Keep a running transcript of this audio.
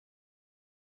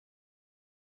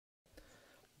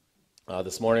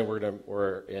This morning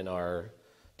we're in our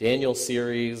Daniel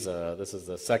series. This is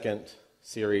the second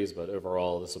series, but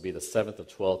overall this will be the 7th of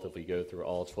 12th if we go through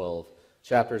all 12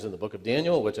 chapters in the book of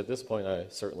Daniel, which at this point I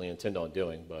certainly intend on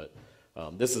doing. But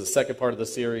this is the second part of the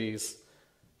series,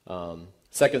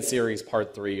 second series,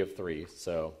 part 3 of 3.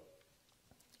 So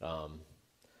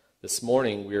this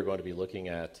morning we are going to be looking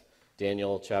at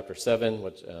Daniel chapter 7,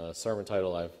 which sermon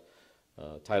title I've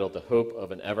titled The Hope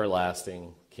of an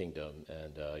Everlasting Kingdom,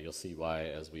 and you'll see why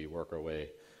as we work our way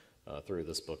through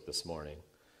this book this morning.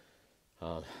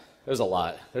 There's a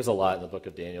lot in the book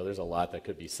of Daniel. There's a lot that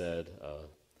could be said,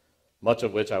 much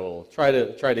of which I will try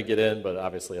to get in, but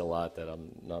obviously a lot that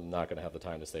I'm not going to have the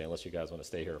time to stay unless you guys want to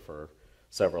stay here for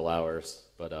several hours.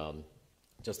 But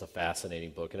just a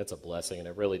fascinating book, and it's a blessing, and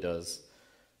it really does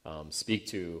speak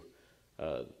to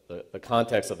the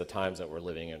context of the times that we're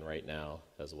living in right now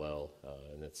as well.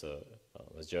 And it's,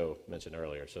 as Joe mentioned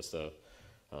earlier, it's just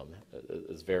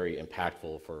it's very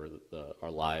impactful for our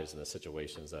lives and the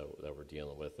situations that we're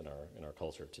dealing with in our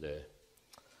culture today.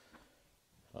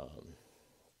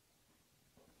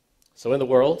 So in the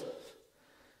world,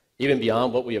 even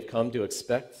beyond what we have come to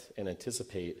expect and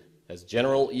anticipate as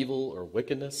general evil or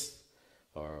wickedness,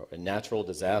 or natural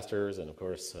disasters, and of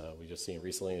course, we just seen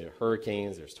recently there are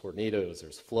hurricanes, there's tornadoes,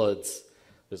 there's floods,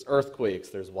 there's earthquakes,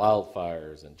 there's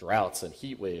wildfires, and droughts, and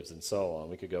heat waves, and so on.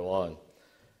 We could go on.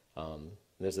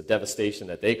 There's the devastation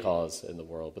that they cause in the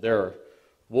world, but there are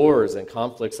wars and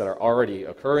conflicts that are already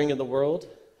occurring in the world,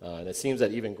 and it seems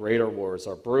that even greater wars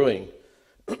are brewing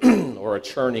or are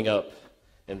churning up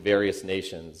in various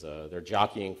nations. They're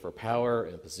jockeying for power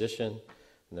and position,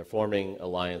 and they're forming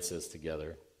alliances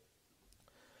together.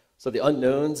 So the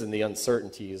unknowns and the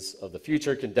uncertainties of the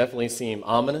future can definitely seem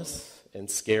ominous and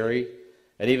scary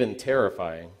and even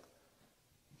terrifying,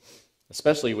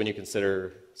 especially when you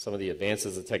consider some of the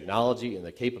advances in technology and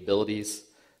the capabilities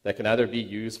that can either be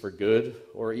used for good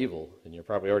or evil. And you're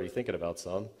probably already thinking about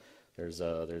some. There's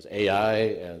AI,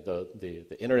 and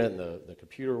the internet and the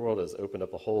computer world has opened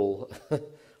up a whole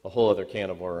other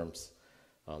can of worms.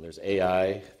 There's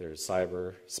AI, there's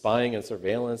cyber spying and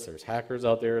surveillance, there's hackers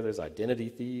out there, there's identity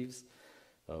thieves,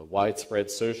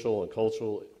 widespread social and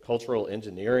cultural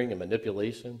engineering and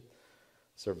manipulation,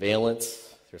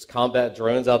 surveillance, there's combat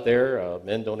drones out there.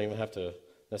 Men don't even have to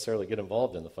necessarily get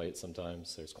involved in the fight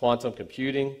sometimes. There's quantum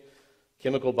computing,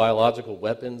 chemical, biological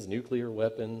weapons, nuclear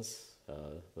weapons,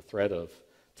 the threat of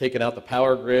taking out the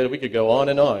power grid. We could go on,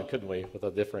 couldn't we, with the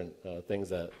different things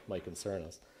that might concern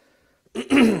us.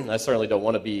 I certainly don't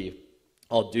want to be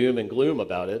all doom and gloom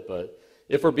about it, but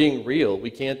if we're being real,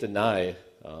 we can't deny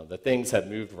that things have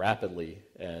moved rapidly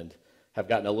and have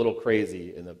gotten a little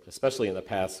crazy, especially in the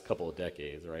past couple of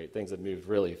decades, right? Things have moved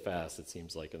really fast, it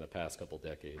seems like, in the past couple of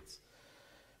decades.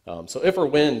 So if or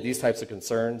when these types of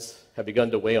concerns have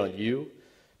begun to weigh on you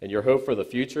and your hope for the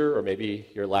future, or maybe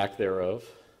your lack thereof,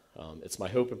 it's my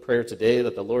hope and prayer today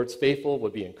that the Lord's faithful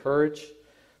would be encouraged,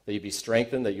 that you'd be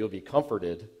strengthened, that you'll be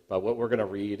comforted by what we're going to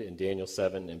read in Daniel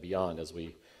 7 and beyond as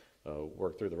we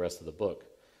work through the rest of the book.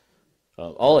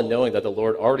 All in knowing that the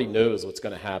Lord already knows what's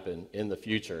going to happen in the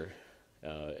future,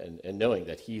 and knowing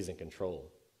that He's in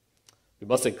control. We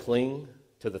mustn't cling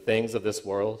to the things of this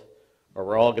world, or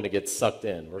we're all going to get sucked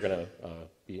in. We're going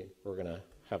to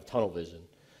have tunnel vision.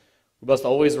 We must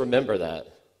always remember that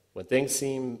when things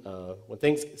seem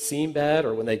bad,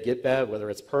 or when they get bad, whether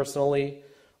it's personally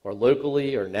or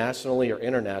locally or nationally or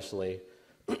internationally,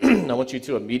 I want you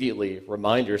to immediately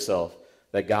remind yourself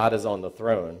that God is on the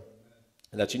throne,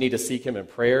 and that you need to seek Him in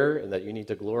prayer, and that you need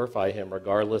to glorify Him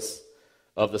regardless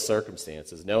of the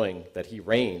circumstances, knowing that He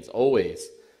reigns always,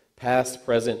 past,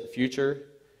 present, future,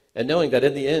 and knowing that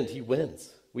in the end He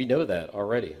wins. We know that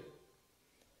already.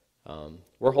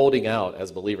 We're holding out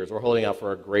as believers. We're holding out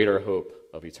for a greater hope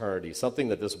of eternity, something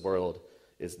that this world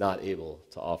is not able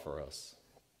to offer us.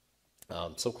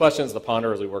 So questions to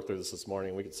ponder as we work through this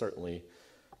morning. We could certainly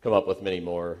come up with many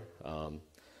more.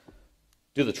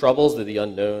 Do the troubles, do the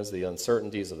unknowns, the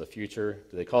uncertainties of the future,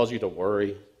 do they cause you to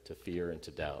worry, to fear, and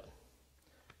to doubt?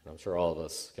 And I'm sure all of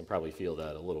us can probably feel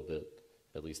that a little bit,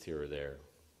 at least here or there.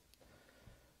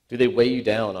 Do they weigh you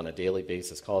down on a daily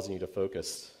basis, causing you to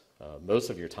focus most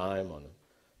of your time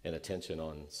and attention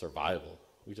on survival?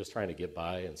 We're just trying to get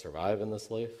by and survive in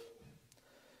this life?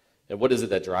 And what is it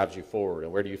that drives you forward,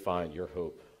 and where do you find your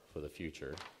hope for the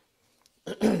future?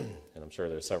 And I'm sure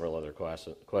there's several other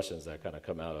questions that kind of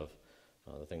come out of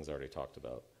the things I already talked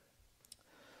about.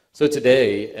 So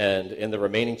today, and in the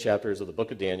remaining chapters of the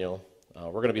book of Daniel,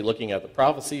 we're going to be looking at the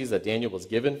prophecies that Daniel was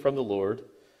given from the Lord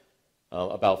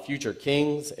about future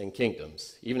kings and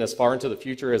kingdoms, even as far into the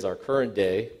future as our current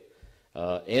day,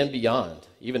 and beyond,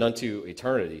 even unto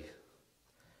eternity.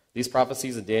 These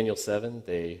prophecies in Daniel 7,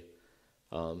 they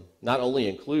not only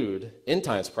include end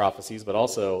times prophecies, but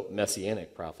also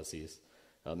messianic prophecies,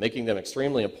 making them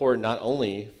extremely important not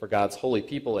only for God's holy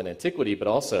people in antiquity, but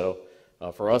also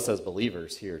for us as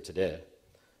believers here today.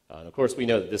 And of course, we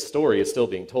know that this story is still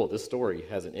being told. This story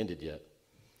hasn't ended yet.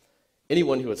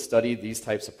 Anyone who has studied these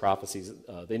types of prophecies,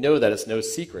 they know that it's no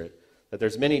secret that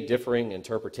there's many differing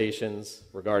interpretations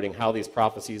regarding how these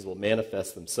prophecies will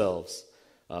manifest themselves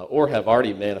or have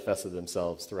already manifested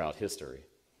themselves throughout history.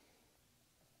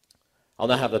 I'll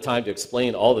not have the time to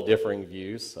explain all the differing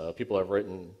views. People have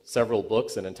written several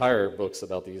books and entire books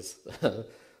about these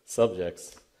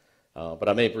subjects, but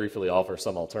I may briefly offer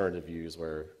some alternative views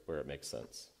where it makes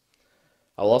sense.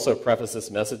 I'll also preface this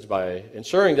message by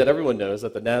ensuring that everyone knows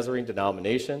that the Nazarene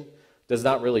denomination does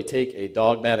not really take a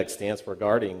dogmatic stance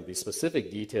regarding the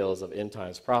specific details of end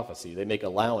times prophecy. They make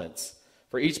allowance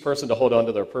for each person to hold on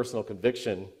to their personal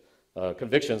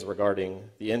convictions regarding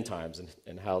the end times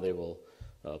and how they will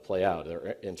play out,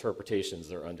 their interpretations,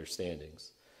 their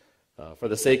understandings.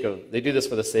 They do this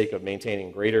for the sake of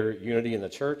maintaining greater unity in the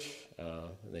church,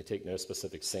 and they take no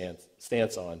specific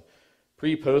stance on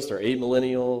pre, post, or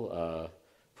amillennial,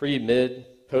 pre,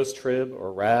 mid, post-trib,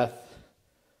 or wrath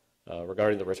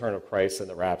regarding the return of Christ and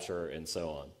the rapture and so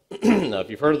on. Now,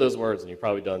 if you've heard of those words, and you've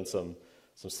probably done some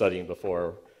studying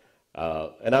before,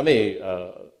 and I may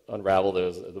unravel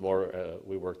those the more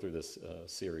we work through this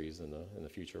series in the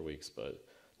future weeks, but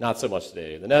not so much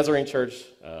today. The Nazarene Church,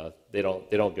 they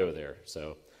don't go there,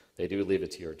 so they do leave it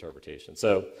to your interpretation.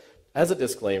 So, as a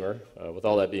disclaimer, with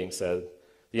all that being said,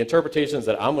 the interpretations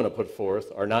that I'm going to put forth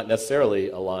are not necessarily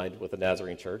aligned with the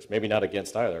Nazarene Church, maybe not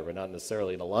against either, but not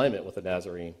necessarily in alignment with the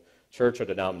Nazarene Church or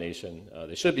denomination.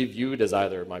 They should be viewed as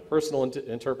either my personal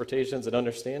interpretations and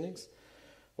understandings,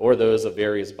 or those of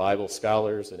various Bible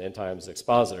scholars and end times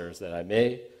expositors that I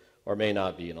may or may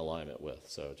not be in alignment with.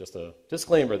 So just a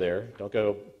disclaimer there. Don't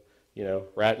go,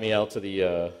 rat me out to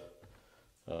the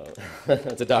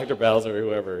to Dr. Bowser or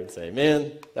whoever and say,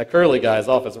 man, that Curley guy's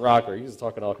off his rocker. He's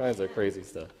talking all kinds of crazy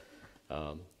stuff,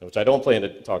 which I don't plan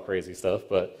to talk crazy stuff,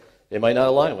 but they might not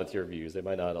align with your views. They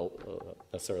might not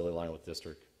necessarily align with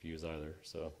district views either.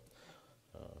 So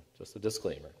just a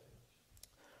disclaimer.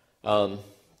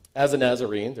 As a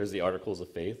Nazarene, there's the Articles of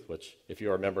Faith, which if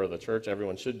you are a member of the church,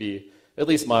 everyone should be at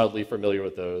least mildly familiar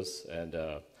with those. And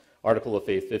Article of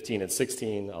Faith 15 and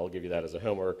 16, I'll give you that as a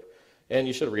homework. And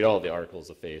you should read all of the Articles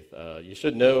of Faith. You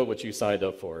should know what you signed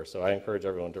up for, so I encourage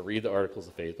everyone to read the Articles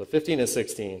of Faith. But 15 and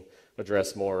 16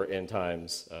 address more end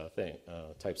times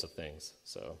types of things.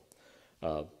 So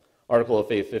Article of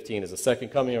Faith 15 is the second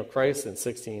coming of Christ, and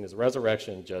 16 is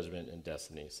resurrection, judgment, and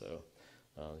destiny. So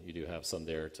you do have some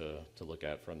there to look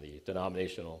at from the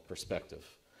denominational perspective.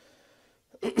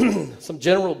 Some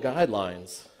general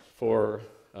guidelines for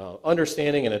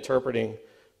understanding and interpreting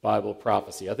Bible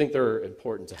prophecy. I think they're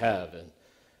important to have. And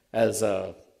as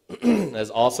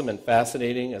as awesome and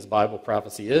fascinating as Bible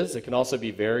prophecy is, it can also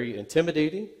be very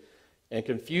intimidating and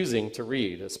confusing to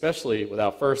read, especially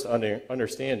without first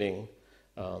understanding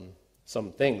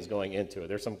some things going into it.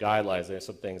 There's some guidelines, there's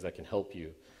some things that can help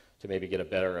you to maybe get a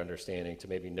better understanding, to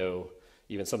maybe know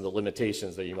even some of the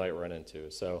limitations that you might run into.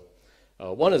 So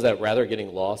one is that rather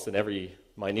getting lost in every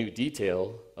minute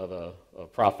detail of a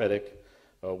prophetic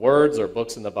words or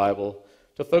books in the Bible,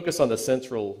 to focus on the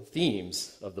central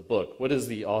themes of the book. What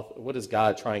is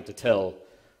God trying to tell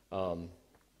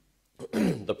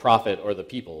the prophet or the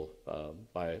people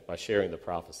by sharing the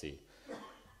prophecy?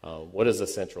 What is the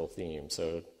central theme?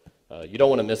 So you don't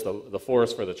want to miss the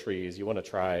forest for the trees. You want to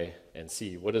try and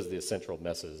see what is the central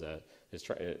message that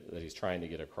he's trying to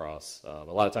get across. A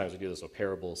lot of times we do this with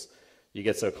parables. You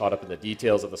get so caught up in the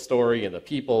details of the story and the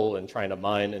people and trying to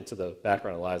mine into the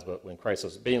background of lives, but when Christ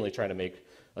was mainly trying to make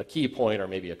a key point or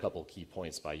maybe a couple key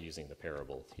points by using the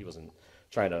parable. He wasn't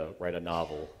trying to write a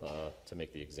novel to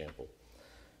make the example.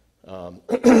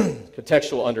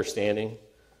 Contextual understanding.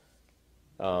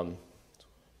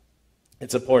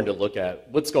 It's important to look at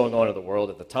what's going on in the world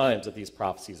at the times that these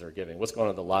prophecies are giving. What's going on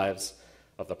in the lives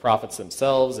of the prophets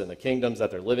themselves and the kingdoms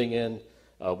that they're living in.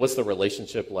 What's the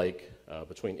relationship like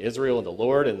between Israel and the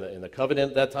Lord in the covenant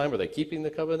at that time? Are they keeping the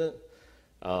covenant?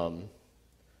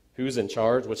 Who's in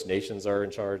charge? Which nations are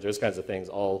in charge? Those kinds of things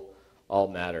all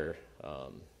matter.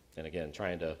 And again,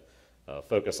 trying to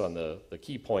focus on the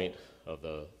key point of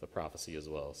the prophecy as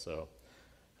well. So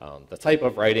the type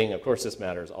of writing, of course, this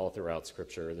matters all throughout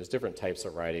Scripture. There's different types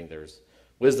of writing. There's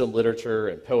wisdom literature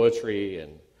and poetry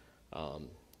and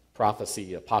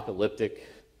prophecy, apocalyptic,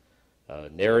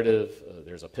 narrative,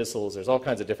 there's epistles, there's all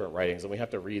kinds of different writings, and we have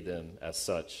to read them as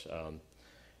such.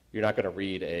 You're not going to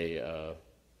read a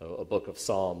book of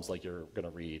Psalms like you're going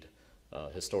to read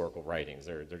historical writings.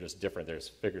 They're just different. There's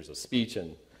figures of speech,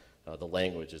 and the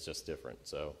language is just different.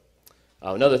 So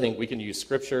another thing, we can use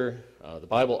Scripture. The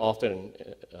Bible often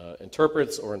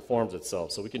interprets or informs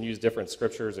itself, so we can use different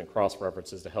scriptures and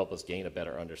cross-references to help us gain a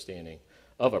better understanding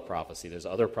of a prophecy. There's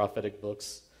other prophetic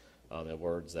books and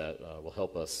words that will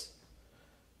help us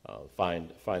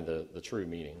find the true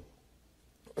meaning.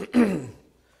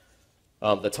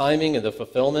 The timing and the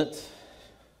fulfillment.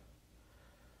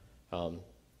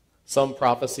 Some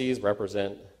prophecies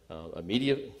represent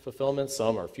immediate fulfillment,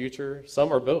 some are future,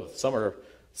 some are both. Some are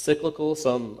cyclical,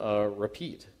 some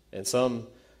repeat, and some,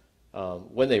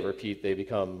 when they repeat, they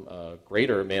become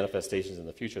greater manifestations in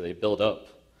the future. They build up.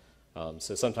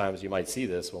 So sometimes you might see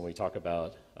this when we talk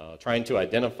about trying to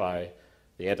identify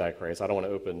the Antichrist. I don't want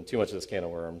to open too much of this can of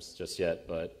worms just yet,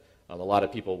 but a lot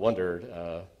of people wondered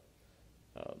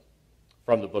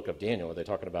from the book of Daniel, are they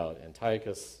talking about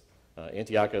Antiochus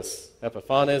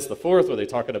Epiphanes the fourth? Were they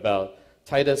talking about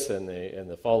Titus and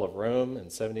the fall of Rome in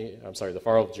the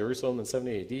fall of Jerusalem in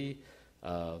 70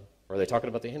 AD? Or are they talking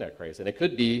about the Antichrist? And it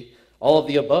could be all of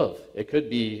the above. It could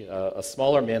be a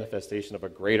smaller manifestation of a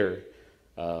greater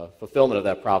fulfillment of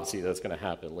that prophecy that's going to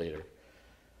happen later.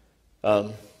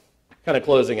 Kind of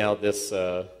closing out these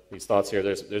thoughts here.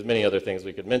 There's many other things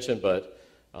we could mention, but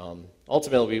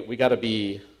ultimately we got to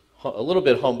be a little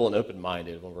bit humble and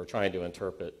open-minded when we're trying to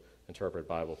interpret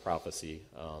Bible prophecy.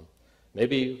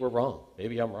 Maybe we're wrong.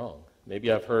 Maybe I'm wrong.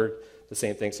 Maybe I've heard the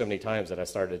same thing so many times that I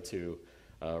started to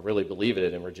really believe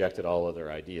it and rejected all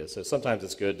other ideas. So sometimes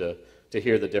it's good to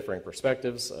hear the differing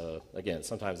perspectives. Again,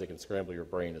 sometimes they can scramble your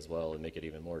brain as well and make it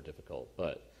even more difficult.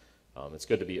 But it's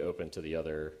good to be open to the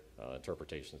other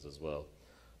interpretations as well,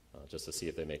 just to see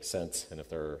if they make sense and if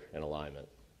they're in alignment.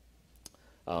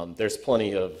 There's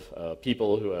plenty of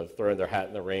people who have thrown their hat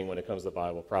in the ring when it comes to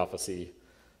Bible prophecy.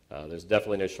 There's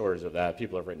definitely no shortage of that.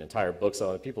 People have written entire books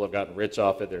on it. People have gotten rich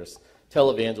off it. There's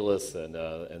televangelists,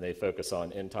 and they focus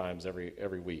on end times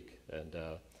every week. And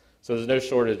so there's no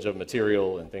shortage of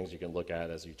material and things you can look at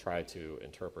as you try to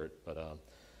interpret.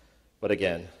 But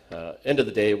again, end of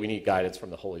the day, we need guidance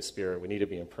from the Holy Spirit. We need to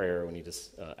be in prayer. We need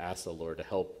to ask the Lord to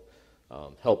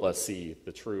help us see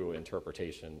the true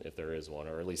interpretation, if there is one,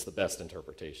 or at least the best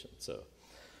interpretation. So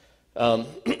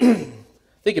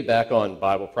thinking back on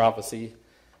Bible prophecy,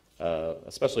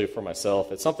 especially for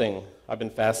myself, it's something I've been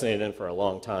fascinated in for a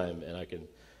long time, and I can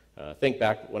think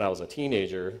back when I was a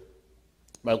teenager,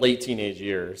 my late teenage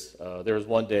years. There was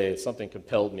one day something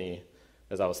compelled me,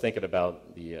 as I was thinking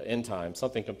about the end time,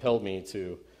 something compelled me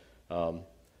to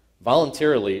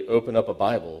voluntarily open up a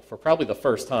Bible for probably the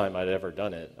first time I'd ever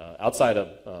done it, outside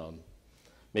of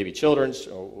maybe children's,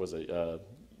 or was it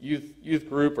youth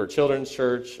group or children's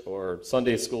church or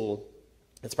Sunday school.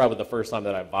 It's probably the first time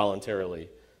that I voluntarily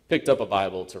picked up a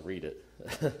Bible to read it,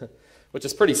 which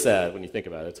is pretty sad when you think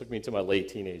about it. It took me to my late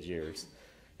teenage years.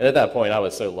 And at that point, I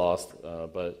was so lost,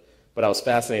 but I was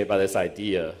fascinated by this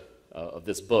idea of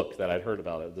this book that I'd heard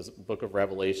about, this book of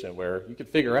Revelation, where you could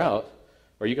figure out,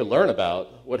 or you could learn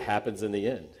about what happens in the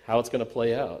end, how it's going to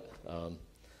play out.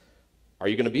 Are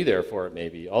you going to be there for it,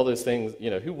 maybe? All those things,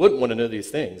 who wouldn't want to know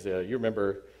these things? You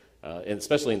remember, and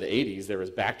especially in the 80s, there was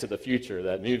Back to the Future,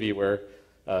 that movie where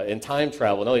in time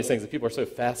travel and all these things, that people are so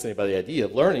fascinated by the idea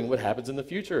of learning what happens in the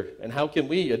future and how can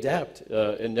we adapt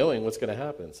in knowing what's going to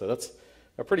happen. So that's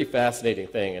a pretty fascinating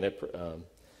thing, and it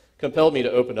compelled me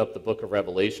to open up the book of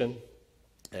Revelation.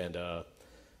 And as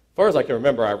far as I can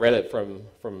remember, I read it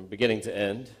from beginning to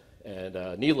end,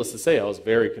 and needless to say, I was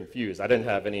very confused. I didn't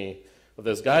have any of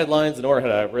those guidelines, nor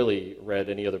had I really read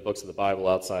any other books of the Bible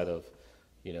outside of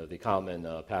the common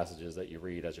passages that you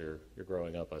read as you're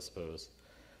growing up, I suppose.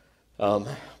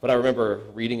 But I remember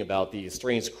reading about these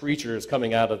strange creatures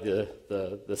coming out of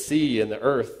the sea and the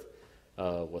earth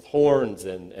with horns,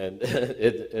 and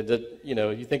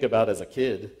you think about as a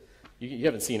kid, you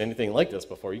haven't seen anything like this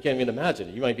before. You can't even imagine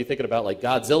it. You might be thinking about like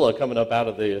Godzilla coming up out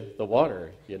of the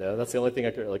water. That's the only thing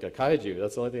I could, like a kaiju.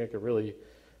 That's the only thing I could really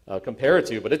compare it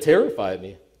to. But it terrified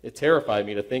me. It terrified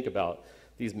me to think about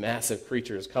these massive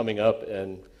creatures coming up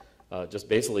and just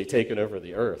basically taking over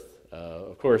the earth.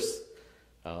 Of course,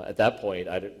 at that point,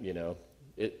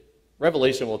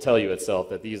 Revelation will tell you itself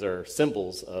that these are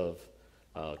symbols of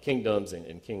kingdoms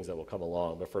and kings that will come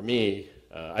along. But for me,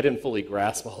 I didn't fully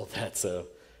grasp all of that, so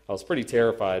I was pretty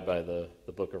terrified by the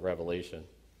book of Revelation.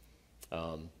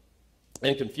 And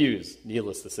confused,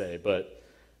 needless to say. But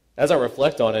as I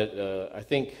reflect on it, I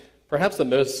think perhaps the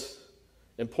most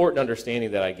important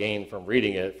understanding that I gained from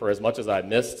reading it, for as much as I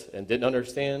missed and didn't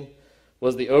understand,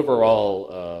 was the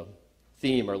overall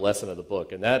theme or lesson of the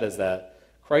book, and that is that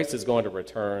Christ is going to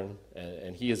return,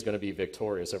 and he is going to be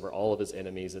victorious over all of his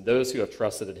enemies, and those who have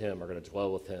trusted in him are going to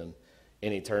dwell with him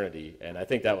in eternity. And I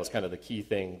think that was kind of the key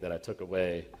thing that I took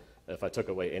away, if I took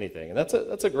away anything. And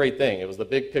that's a great thing. It was the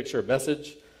big picture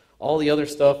message. All the other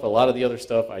stuff, a lot of the other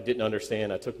stuff I didn't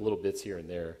understand. I took little bits here and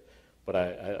there, but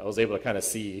I was able to kind of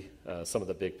see some of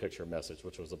the big picture message,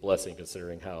 which was a blessing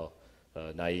considering how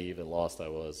naive and lost I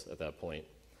was at that point.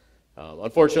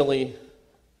 Unfortunately,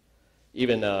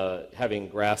 even having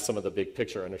grasped some of the big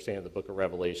picture understanding of the book of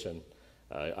Revelation,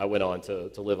 I went on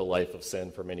to live a life of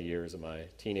sin for many years in my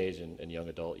teenage and young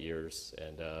adult years.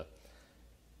 And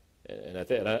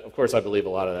of course, I believe a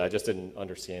lot of that. I just didn't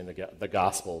understand the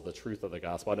gospel, the truth of the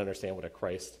gospel. I didn't understand what a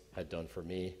Christ had done for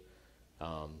me.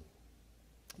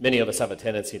 Many of us have a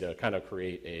tendency to kind of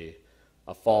create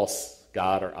a false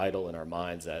God or idol in our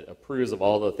minds that approves of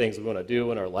all the things we want to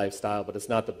do in our lifestyle, but it's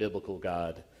not the biblical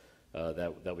God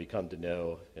that we come to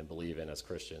know and believe in as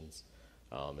Christians.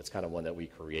 It's kind of one that we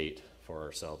create for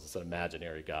ourselves. It's an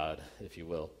imaginary God, if you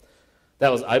will.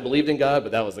 I believed in God,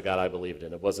 but that was the God I believed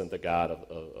in. It wasn't the God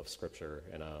of Scripture,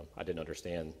 and I didn't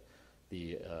understand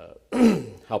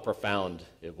how profound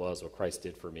it was what Christ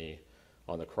did for me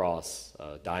on the cross,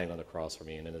 dying on the cross for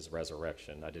me, and in his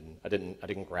resurrection. I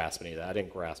didn't grasp any of that. I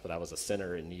didn't grasp that I was a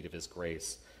sinner in need of his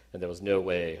grace, and there was no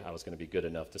way I was going to be good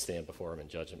enough to stand before him and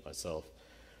judge it myself.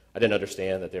 I didn't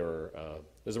understand that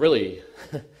there's really,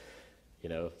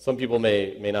 some people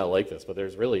may not like this, but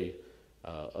there's really,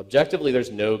 objectively,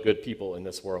 there's no good people in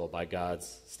this world by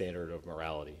God's standard of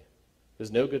morality.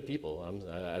 There's no good people.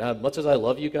 As much as I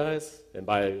love you guys, and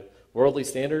by worldly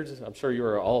standards, I'm sure you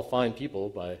are all fine people,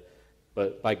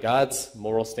 but by God's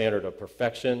moral standard of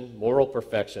perfection, moral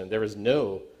perfection, there is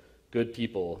no good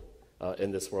people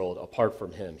in this world apart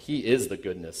from him. He is the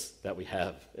goodness that we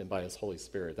have, and by his Holy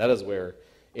Spirit. That is where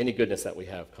any goodness that we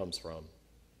have comes from.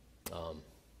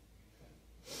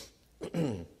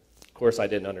 Of course, I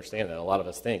didn't understand that. A lot of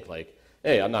us think, like,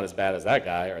 hey, I'm not as bad as that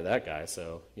guy or that guy,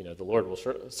 so, the Lord will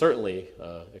certainly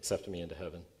accept me into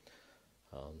heaven.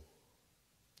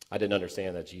 I didn't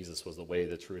understand that Jesus was the way,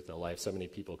 the truth, and the life. So many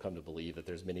people come to believe that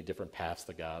there's many different paths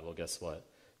to God. Well, guess what?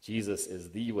 Jesus is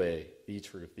the way, the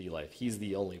truth, the life. He's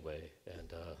the only way,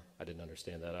 and I didn't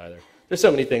understand that either. There's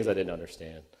so many things I didn't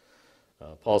understand.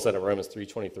 Paul said in Romans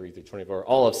 3:23-24,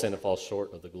 all have sinned and fall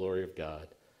short of the glory of God,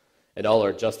 and all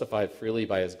are justified freely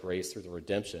by his grace through the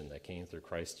redemption that came through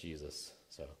Christ Jesus.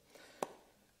 So,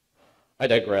 I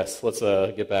digress. Let's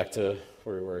get back to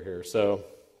where we were here. So,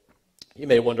 you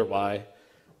may wonder why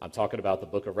I'm talking about the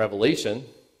book of Revelation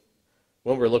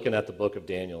when we're looking at the book of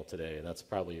Daniel today, and that's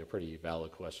probably a pretty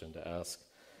valid question to ask.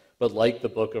 But like the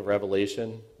book of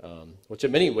Revelation, which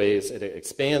in many ways it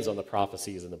expands on the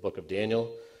prophecies in the book of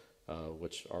Daniel,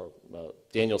 which are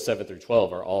Daniel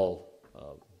 7-12 are all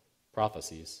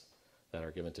prophecies that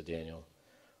are given to Daniel.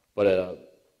 But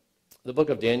the book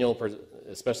of Daniel,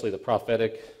 especially the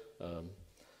prophetic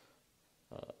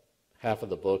half of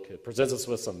the book, it presents us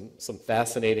with some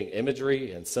fascinating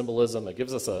imagery and symbolism. It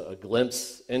gives us a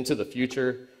glimpse into the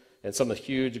future and some of the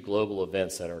huge global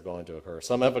events that are going to occur.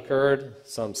 Some have occurred,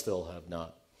 some still have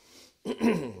not.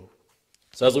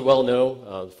 So as we well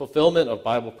know, the fulfillment of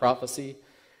Bible prophecy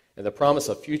and the promise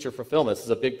of future fulfillments is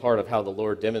a big part of how the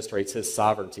Lord demonstrates his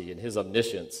sovereignty and his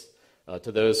omniscience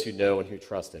to those who know and who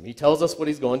trust him. He tells us what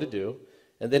he's going to do,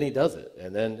 and then he does it.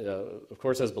 And then, of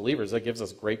course, as believers, that gives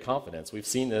us great confidence. We've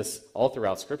seen this all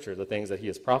throughout Scripture, the things that he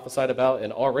has prophesied about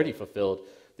and already fulfilled.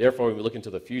 Therefore, when we look into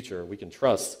the future, we can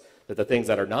trust that the things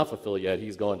that are not fulfilled yet,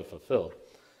 he's going to fulfill.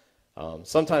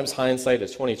 Sometimes hindsight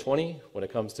is 20/20 when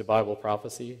it comes to Bible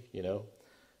prophecy,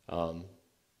 and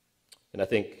I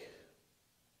think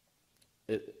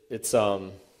it's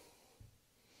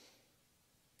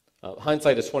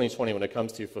hindsight is 20/20 when it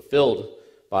comes to fulfilled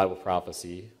Bible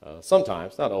prophecy.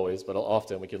 Sometimes, not always, but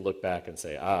often we can look back and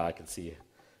say, I can see,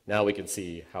 now we can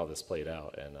see how this played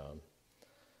out. And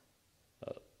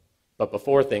but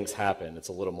before things happen, it's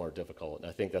a little more difficult. And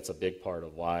I think that's a big part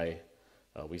of why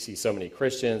we see so many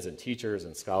Christians and teachers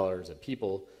and scholars and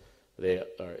people,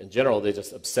 in general, they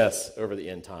just obsess over the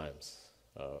end times,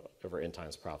 over end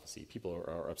times prophecy. People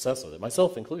are obsessed with it,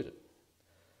 myself included.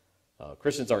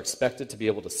 Christians are expected to be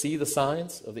able to see the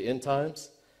signs of the end times,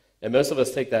 and most of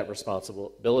us take that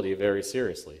responsibility very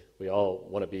seriously. We all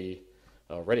want to be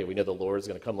ready. We know the Lord is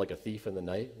going to come like a thief in the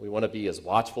night. We want to be as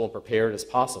watchful and prepared as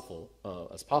possible.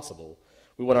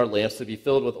 We want our lamps to be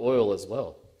filled with oil as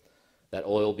well. That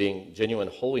oil being genuine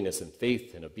holiness and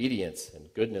faith and obedience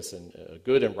and goodness and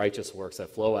good and righteous works that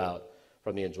flow out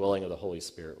from the indwelling of the Holy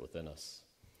Spirit within us.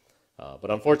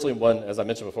 But unfortunately, as I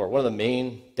mentioned before, one of the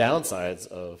main downsides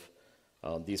of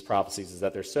these prophecies is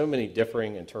that there's so many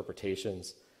differing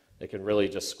interpretations that can really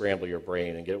just scramble your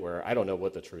brain and get where I don't know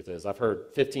what the truth is. I've heard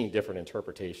 15 different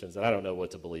interpretations, and I don't know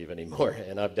what to believe anymore,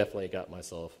 and I've definitely got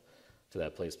myself to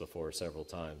that place before several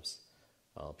times.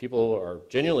 People are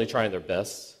genuinely trying their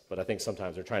best, but I think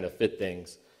sometimes they're trying to fit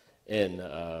things in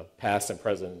past and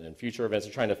present and future events.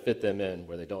 They're trying to fit them in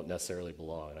where they don't necessarily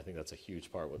belong, and I think that's a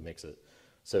huge part what makes it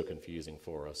so confusing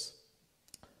for us.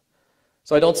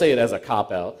 So I don't say it as a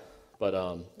cop-out, but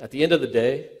at the end of the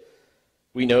day,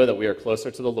 we know that we are closer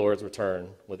to the Lord's return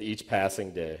with each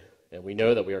passing day, and we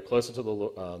know that we are closer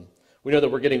to we know that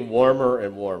we're getting warmer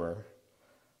and warmer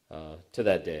to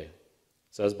that day.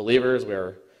 So as believers,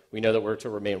 we know that we're to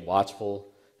remain watchful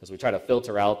as we try to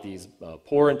filter out these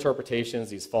poor interpretations,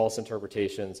 these false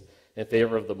interpretations, in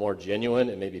favor of the more genuine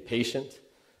and maybe patient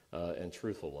and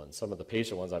truthful ones. Some of the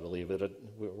patient ones, I believe,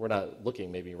 we're not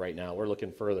looking maybe right now. We're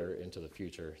looking further into the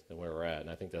future than where we're at, and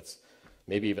I think that's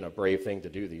maybe even a brave thing to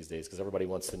do these days because everybody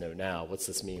wants to know now, what's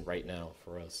this mean right now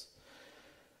for us?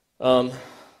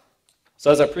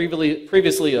 So as I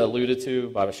previously alluded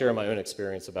to by sharing my own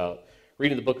experience about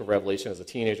reading the book of Revelation as a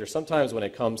teenager, sometimes when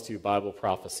it comes to Bible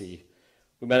prophecy,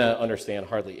 we may not understand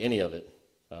hardly any of it,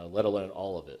 let alone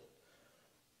all of it.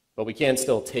 But we can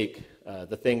still take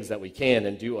the things that we can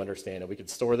and do understand, and we can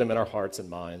store them in our hearts and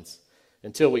minds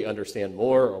until we understand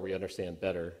more or we understand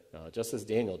better, just as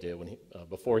Daniel did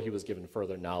before he was given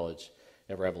further knowledge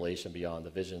and revelation beyond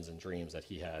the visions and dreams that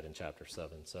he had in chapter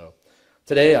 7. So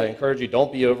today I encourage you,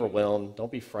 don't be overwhelmed,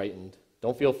 don't be frightened,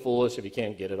 don't feel foolish if you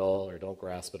can't get it all or don't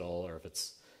grasp it all or if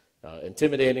it's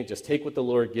intimidating. Just take what the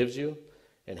Lord gives you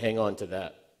and hang on to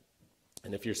that.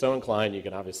 And if you're so inclined, you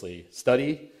can obviously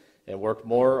study and work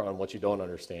more on what you don't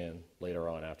understand later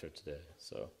on after today.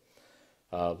 So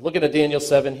looking at Daniel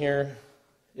 7 here,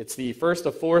 it's the first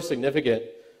of 4 significant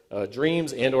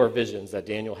dreams and or visions that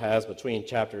Daniel has between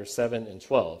chapters 7 and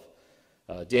 12.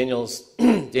 Daniel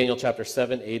chapter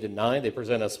 7, 8, and 9, they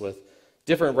present us with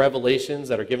different revelations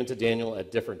that are given to Daniel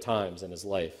at different times in his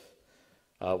life.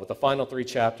 With the final 3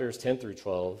 chapters, 10 through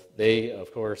 12, they,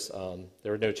 of course,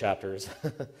 there are no chapters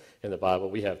in the Bible.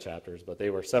 We have chapters, but they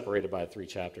were separated by 3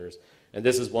 chapters. And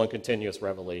this is one continuous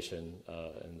revelation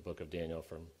in the book of Daniel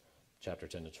from chapter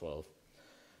 10 to 12.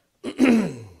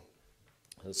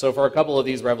 So for a couple of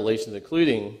these revelations,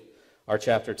 including our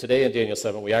chapter today in Daniel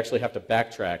 7, we actually have to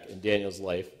backtrack in Daniel's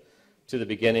life to the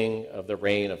beginning of the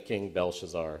reign of King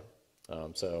Belshazzar.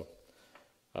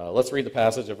 Let's read the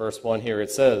passage of verse 1 here. It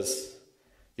says,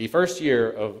 "The first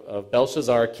year of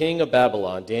Belshazzar, king of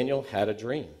Babylon, Daniel had a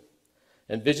dream,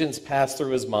 and visions passed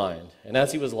through his mind. And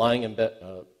as he was lying in bed,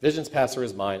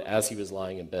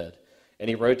 and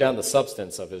he wrote down the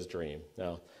substance of his dream."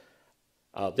 Now,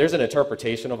 there's an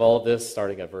interpretation of all of this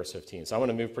starting at verse 15. So I want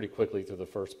to move pretty quickly through the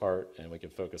first part, and we can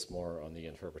focus more on the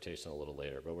interpretation a little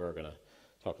later. But we're going to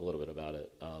talk a little bit about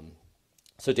it.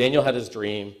 So Daniel had his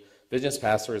dream. Visions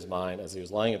passed through his mind. As he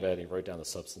was lying in bed, he wrote down the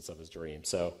substance of his dream.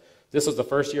 So this was the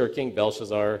first year of King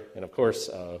Belshazzar. And of course,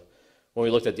 when we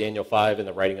looked at Daniel 5 in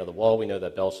the writing of the wall, we know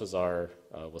that Belshazzar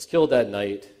was killed that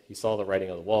night. He saw the writing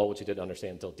of the wall, which he didn't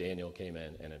understand until Daniel came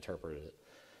in and interpreted it.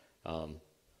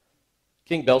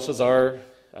 King Belshazzar,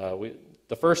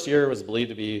 the first year was believed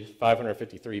to be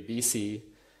 553 BC.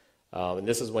 And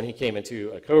this is when he came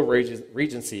into a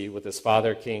co-regency with his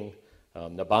father, King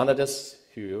Nabonidus,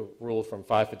 who ruled from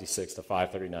 556 to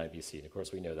 539 BC. And of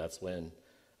course, we know that's when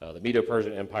the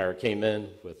Medo-Persian Empire came in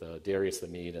with Darius the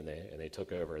Mede, and they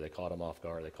took over. They caught him off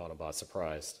guard. They caught him by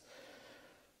surprise.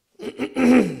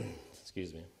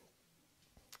 Excuse me.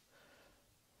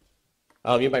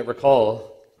 You might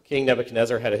recall King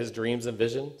Nebuchadnezzar had his dreams and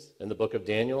visions in the book of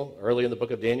Daniel. Early in the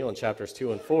book of Daniel, in chapters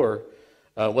 2 and 4,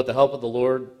 with the help of the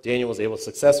Lord, Daniel was able to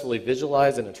successfully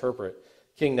visualize and interpret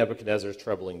King Nebuchadnezzar's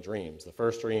troubling dreams. The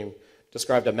first dream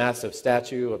described a massive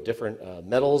statue of different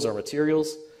metals or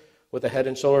materials with the head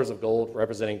and shoulders of gold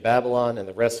representing Babylon, and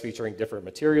the rest featuring different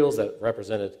materials that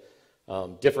represented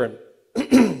different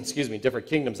different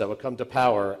kingdoms that would come to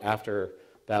power after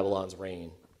Babylon's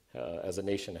reign as a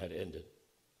nation had ended.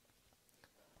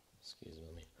 Excuse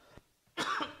me.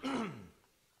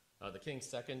 The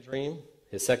king's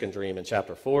his second dream in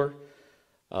chapter 4,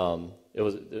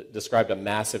 it described a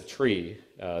massive tree.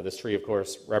 This tree, of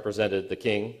course, represented the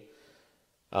king.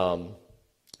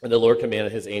 And the Lord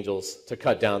commanded his angels to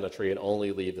cut down the tree and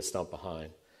only leave the stump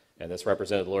behind. And this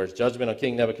represented the Lord's judgment on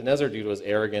King Nebuchadnezzar due to his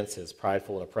arrogance, his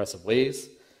prideful and oppressive ways.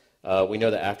 We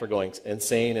know that after going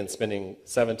insane and spending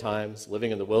 7 times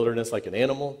living in the wilderness like an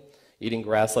animal, eating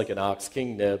grass like an ox,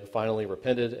 King Neb finally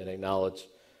repented and acknowledged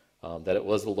that it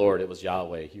was the Lord, it was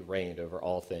Yahweh. He reigned over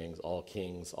all things, all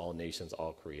kings, all nations,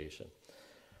 all creation.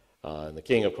 And the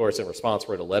king, of course, in response,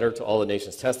 wrote a letter to all the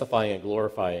nations testifying and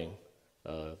glorifying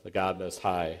the God Most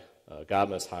High,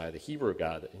 the Hebrew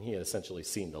God, and he had essentially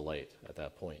seen the light at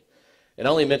that point. And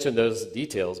I only mention those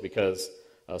details because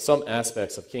some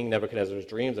aspects of King Nebuchadnezzar's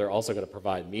dreams are also going to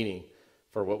provide meaning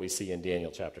for what we see in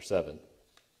Daniel chapter 7.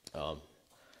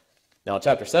 Now, in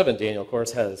chapter 7, Daniel, of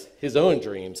course, has his own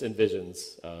dreams and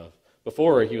visions.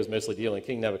 Before, he was mostly dealing with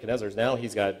King Nebuchadnezzar's. Now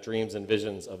he's got dreams and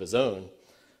visions of his own.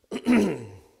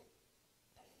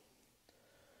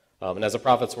 And as the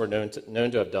prophets were known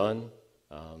to have done,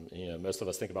 most of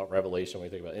us think about Revelation when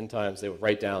we think about end times. They would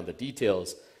write down the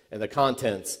details and the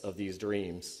contents of these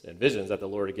dreams and visions that the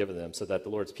Lord had given them so that the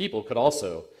Lord's people could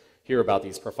also hear about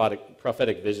these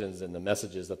prophetic visions and the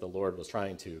messages that the Lord was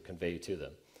trying to convey to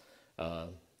them.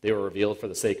 They were revealed for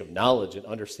the sake of knowledge and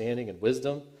understanding and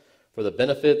wisdom, for the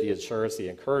benefit, the assurance, the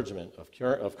encouragement of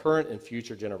current and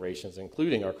future generations,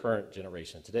 including our current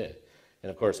generation today. And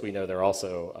of course, we know they're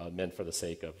also meant for the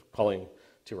sake of calling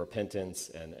to repentance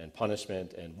and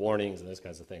punishment and warnings and those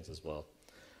kinds of things as well.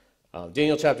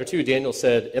 Daniel chapter 2, Daniel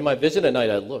said, "In my vision at night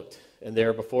I looked, and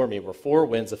there before me were 4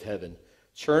 winds of heaven,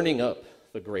 churning up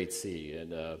the great sea."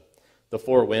 And the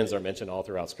 4 winds are mentioned all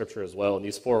throughout Scripture as well. And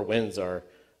these 4 winds are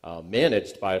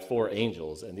managed by 4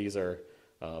 angels. And these are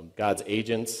God's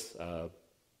agents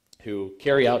who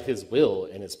carry out his will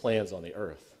and his plans on the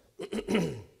earth.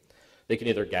 They can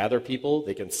either gather people,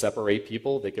 they can separate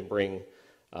people, they can bring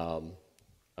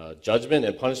judgment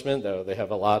and punishment. They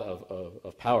have a lot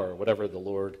of power, whatever the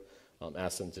Lord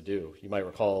asks them to do. You might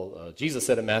recall Jesus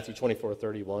said in Matthew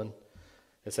 24:31,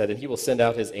 it said, "And he will send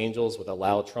out his angels with a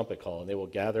loud trumpet call, and they will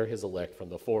gather his elect from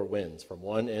the 4 winds, from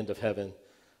one end of heaven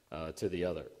to the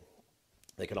other."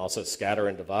 They can also scatter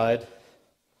and divide.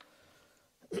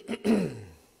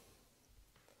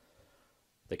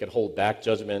 They can hold back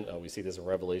judgment. We see this in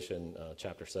Revelation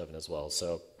chapter 7 as well.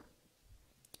 So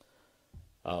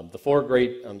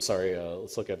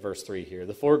let's look at verse 3 here.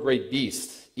 "The 4 great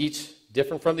beasts, each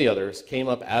different from the others, came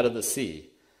up out of the sea."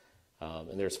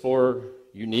 And there's 4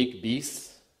 unique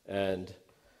beasts. And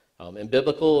in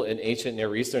biblical and ancient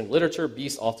Near Eastern literature,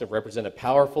 beasts often represented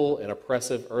powerful and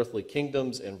oppressive earthly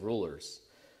kingdoms and rulers.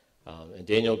 And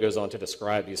Daniel goes on to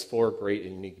describe these 4 great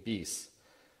and unique beasts.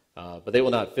 But they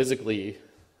will not physically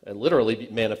and literally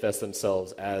manifest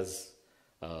themselves as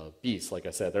beasts. Like I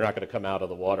said, they're not going to come out of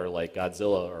the water like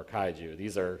Godzilla or Kaiju.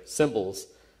 These are symbols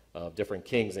of different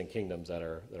kings and kingdoms that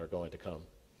are going to come.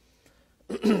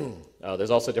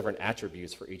 There's also different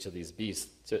attributes for each of these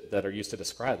beasts that are used to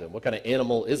describe them. What kind of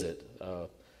animal is it?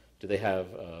 Do they have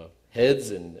heads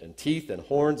and teeth and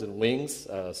horns and wings?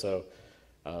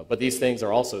 But these things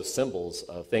are also symbols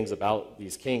of things about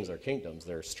these kings or kingdoms,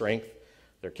 their strength,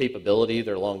 their capability,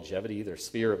 their longevity, their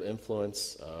sphere of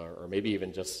influence, or maybe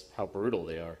even just how brutal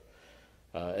they are.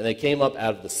 And they came up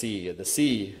out of the sea. The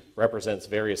sea represents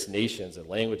various nations and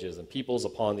languages and peoples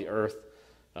upon the earth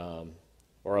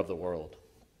or of the world.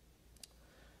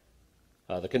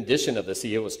 The condition of the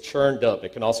sea, it was churned up.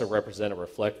 It can also represent or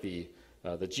reflect the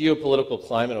geopolitical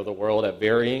climate of the world at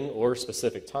varying or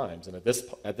specific times. And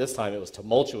at this time, it was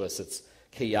tumultuous, it's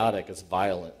chaotic, it's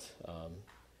violent,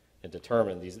 and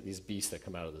determined, these beasts that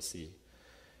come out of the sea.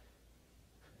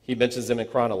 He mentions them in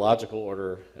chronological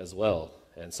order as well.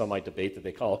 And some might debate that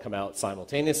they all come out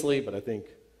simultaneously, but I think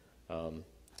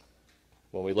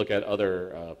when we look at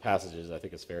other passages, I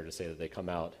think it's fair to say that they come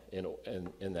out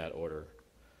in that order.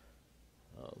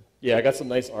 I got some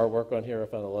nice artwork on here. I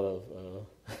found a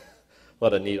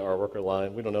lot of neat artwork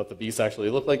online. We don't know if the beasts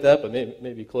actually look like that, but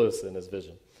maybe close in his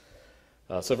vision.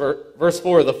 Verse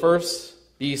 4, "The first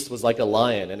beast was like a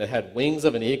lion, and it had wings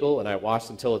of an eagle, and I watched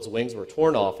until its wings were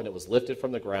torn off, and it was lifted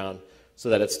from the ground, so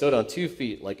that it stood on 2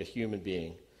 feet like a human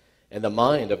being. And the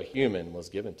mind of a human was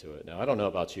given to it." Now, I don't know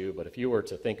about you, but if you were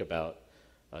to think about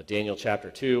Daniel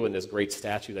chapter 2 and this great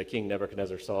statue that King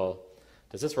Nebuchadnezzar saw,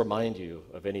 does this remind you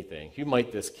of anything? Who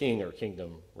might this king or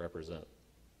kingdom represent?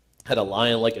 Had a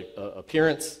lion-like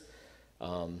appearance,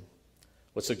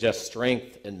 would suggest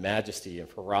strength and majesty and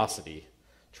ferocity,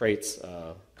 traits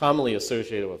commonly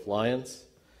associated with lions.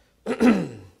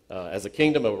 As a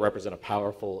kingdom, it would represent a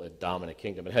powerful and dominant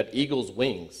kingdom. It had eagle's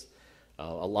wings,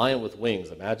 a lion with wings.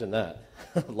 Imagine that.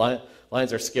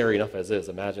 Lions are scary enough as is.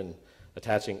 Imagine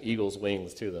attaching eagle's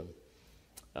wings to them.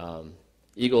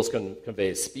 Eagles can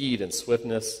convey speed and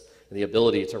swiftness and the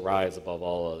ability to rise above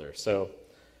all others. So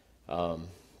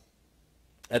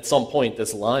at some point,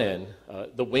 this lion,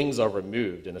 the wings are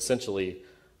removed, and essentially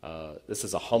this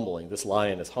is a humbling. This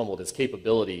lion is humbled. His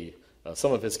capability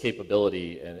some of his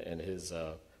capability and his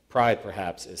pride,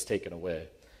 perhaps, is taken away,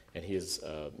 and he is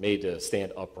made to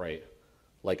stand upright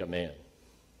like a man.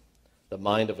 The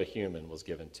mind of a human was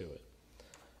given to it.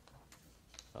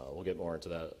 We'll get more into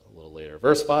that a little later.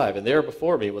 Verse 5, and there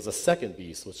before me was a second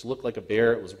beast, which looked like a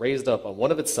bear. It was raised up on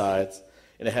one of its sides,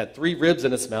 and it had 3 ribs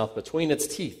in its mouth. Between its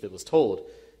teeth it was told,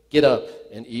 get up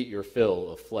and eat your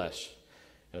fill of flesh.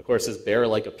 And of course, this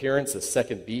bear-like appearance, this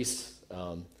second beast,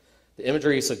 the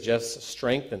imagery suggests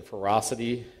strength and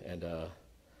ferocity and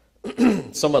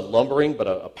somewhat lumbering, but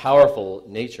a powerful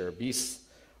nature. Beasts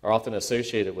are often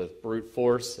associated with brute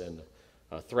force and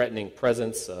threatening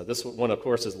presence. This one, of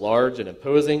course, is large and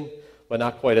imposing, but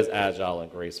not quite as agile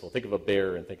and graceful. Think of a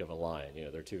bear and think of a lion. You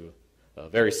know, they're two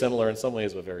very similar in some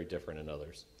ways, but very different in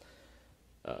others.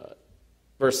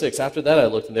 Verse 6, after that I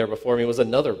looked, and there before me was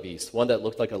another beast, one that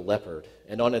looked like a leopard,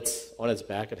 and on its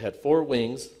back it had 4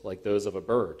 wings like those of a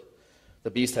bird.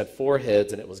 The beast had 4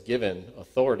 heads, and it was given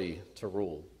authority to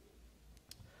rule.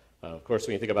 Of course,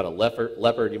 when you think about a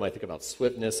leopard, you might think about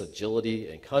swiftness, agility,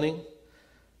 and cunning.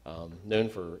 Known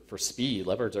for speed.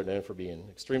 Leopards are known for being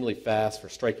extremely fast, for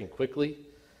striking quickly.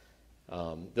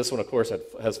 This one, of course,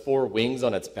 has 4 wings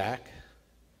on its back.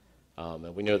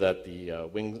 And we know that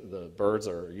the birds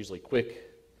are usually quick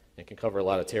and can cover a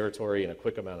lot of territory in a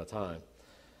quick amount of time.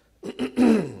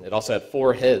 It also had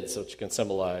 4 heads, which can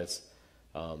symbolize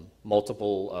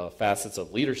multiple facets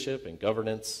of leadership and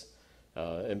governance,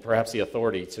 and perhaps the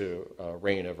authority to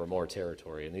reign over more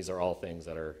territory. And these are all things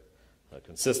that are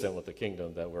consistent with the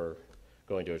kingdom that we're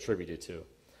going to attribute it to.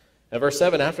 And verse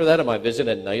 7, after that in my vision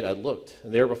at night I looked,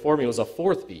 and there before me was a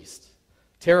 4th beast,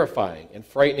 terrifying and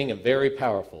frightening and very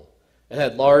powerful. It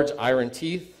had large iron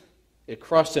teeth. It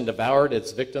crushed and devoured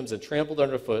its victims and trampled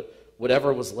underfoot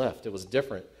whatever was left. It was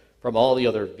different from all the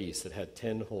other beasts. It had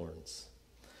 10 horns.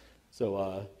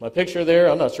 So my picture there,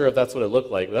 I'm not sure if that's what it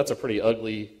looked like, but that's a pretty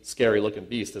ugly, scary-looking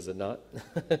beast, is it not?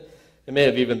 It may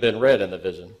have even been red in the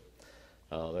vision.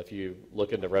 If you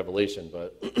look into Revelation,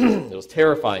 but it was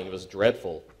terrifying. It was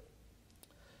dreadful.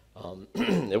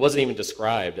 It wasn't even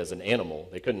described as an animal.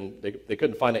 They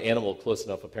couldn't find an animal close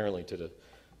enough, apparently,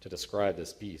 to describe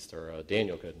this beast, or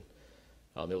Daniel couldn't.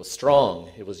 It was strong.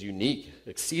 It was unique,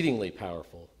 exceedingly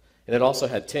powerful, and it also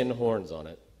had 10 horns on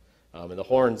it. And the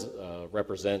horns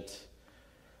represent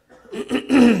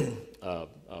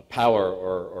power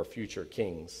or future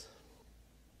kings.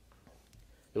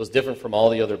 It was different from all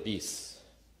the other beasts.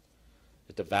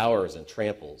 It devours and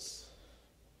tramples.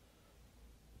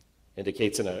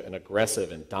 Indicates an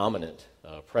aggressive and dominant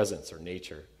presence or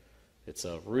nature. It's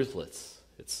ruthless.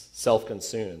 It's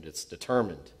self-consumed. It's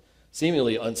determined.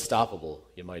 Seemingly unstoppable,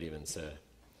 you might even say.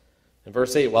 In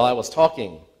verse 8, while I was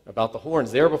talking about the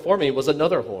horns, there before me was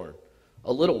another horn,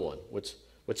 a little one, which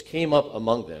came up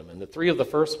among them. And the 3 of the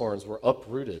first horns were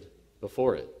uprooted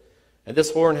before it. And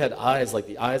this horn had eyes like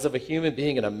the eyes of a human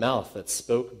being and a mouth that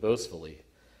spoke boastfully.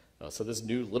 So this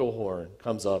new little horn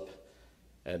comes up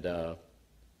and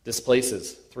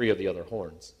displaces 3 of the other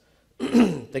horns.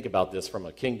 Think about this from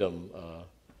a kingdom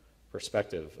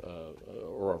perspective,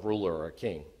 or a ruler or a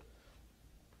king.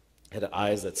 It had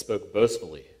eyes that spoke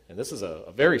boastfully. And this is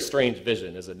a very strange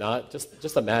vision, is it not?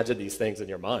 Just imagine these things in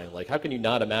your mind. Like, how can you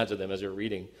not imagine them as you're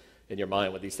reading in your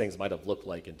mind what these things might have looked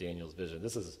like in Daniel's vision?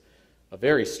 This is a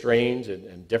very strange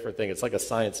and different thing. It's like a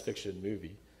science fiction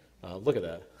movie. Look at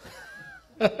that.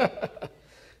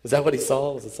 Is that what he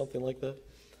saw? Was it something like that?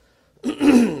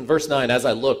 Verse 9, as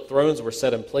I looked, thrones were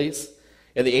set in place,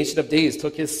 and the Ancient of Days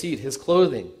took his seat. His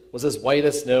clothing was as white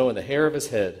as snow, and the hair of his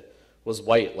head was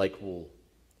white like wool.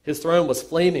 His throne was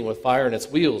flaming with fire, and its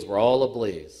wheels were all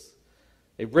ablaze.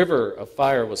 A river of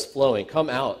fire was flowing,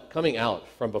 coming out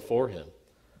from before him.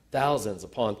 Thousands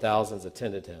upon thousands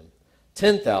attended him.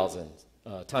 10,000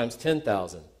 times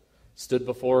 10,000 stood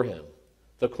before him.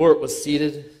 The court was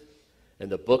seated,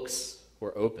 and the books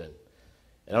were open.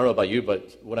 And I don't know about you,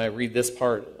 but when I read this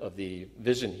part of the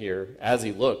vision here, as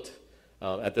he looked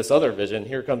at this other vision,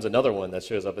 here comes another one that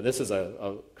shows up. And this is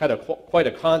a kind of quite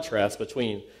a contrast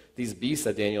between these beasts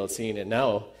that Daniel had seen, and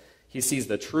now he sees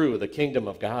the kingdom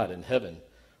of God in heaven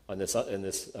in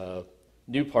this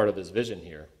new part of his vision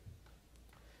here.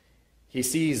 He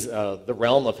sees the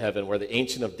realm of heaven where the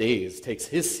Ancient of Days takes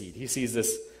his seat. He sees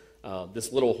this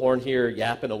little horn here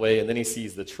yapping away, and then he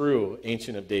sees the true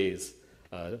Ancient of Days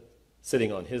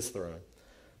sitting on his throne.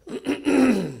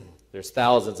 There's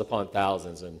thousands upon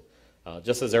thousands, and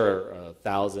just as there are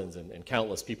thousands and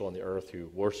countless people on the earth who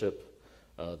worship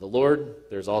the Lord,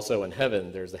 there's also in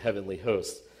heaven, there's the heavenly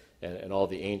host and all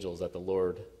the angels that the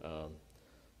Lord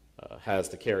has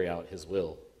to carry out his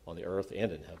will on the earth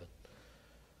and in heaven.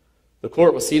 The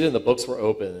court was seated and the books were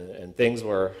open, and things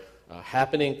were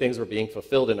happening, things were being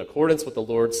fulfilled in accordance with the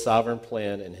Lord's sovereign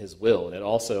plan and his will. And it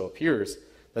also appears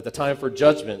that the time for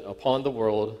judgment upon the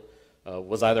world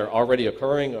was either already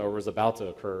occurring or was about to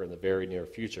occur in the very near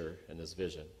future in this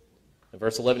vision. In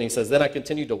verse 11 he says, "Then I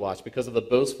continued to watch because of the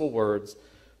boastful words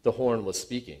the horn was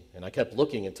speaking. And I kept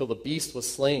looking until the beast was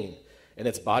slain and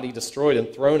its body destroyed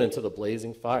and thrown into the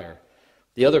blazing fire.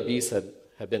 The other beasts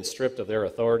had been stripped of their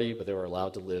authority, but they were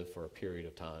allowed to live for a period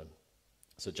of time."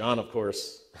 So John, of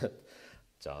course,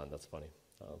 John, that's funny,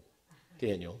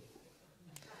 Daniel.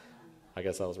 I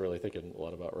guess I was really thinking a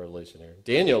lot about Revelation here.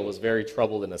 Daniel was very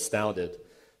troubled and astounded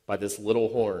by this little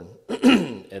horn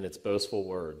and its boastful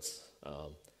words.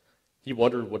 He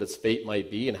wondered what its fate might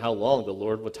be and how long the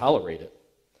Lord would tolerate it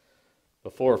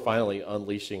before finally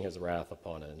unleashing his wrath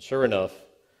upon it. And sure enough,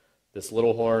 this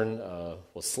little horn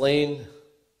was slain,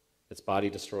 its body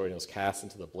destroyed, and was cast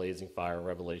into the blazing fire. In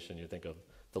Revelation, you think of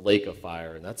the lake of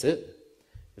fire, and that's it.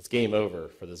 It's game over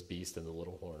for this beast and the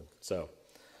little horn. So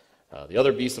the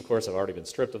other beasts, of course, have already been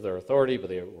stripped of their authority, but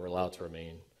they were allowed to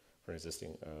remain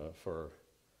for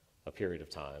a period of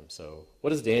time. So what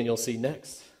does Daniel see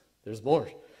next? There's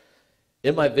more.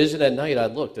 "In my vision at night I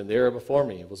looked, and there before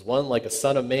me was one like a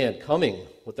son of man coming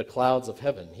with the clouds of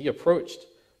heaven. He approached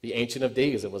the Ancient of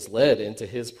Days and was led into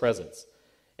his presence.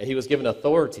 And he was given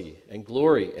authority and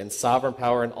glory and sovereign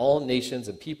power, and all nations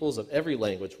and peoples of every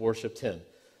language worshipped him.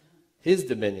 His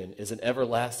dominion is an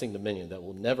everlasting dominion that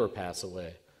will never pass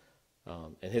away,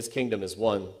 and his kingdom is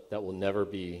one that will never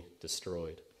be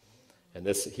destroyed." And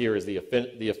this here is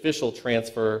the official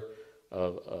transfer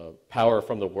of power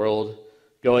from the world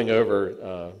going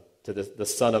over to the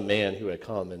Son of Man who had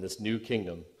come, and this new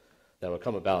kingdom that would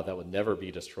come about that would never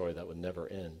be destroyed, that would never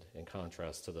end, in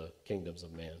contrast to the kingdoms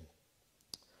of man.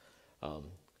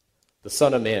 The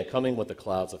Son of Man coming with the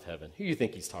clouds of heaven. Who do you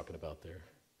think he's talking about there?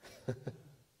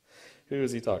 Who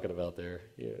is he talking about there?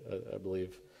 Yeah, I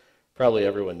believe probably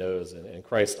everyone knows, and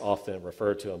Christ often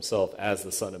referred to himself as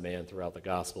the Son of Man throughout the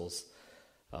Gospels.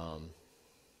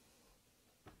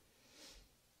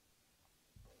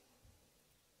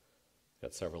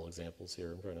 Got several examples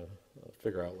here. I'm trying to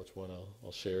figure out which one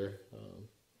I'll share.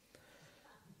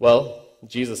 Well,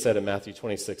 Jesus said in Matthew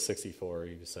 26:64,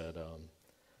 he said,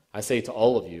 "I say to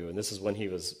all of you," and this is when he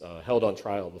was held on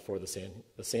trial before the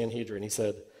Sanhedrin, he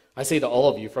said, "I say to all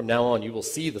of you, from now on you will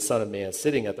see the Son of Man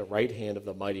sitting at the right hand of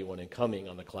the Mighty One and coming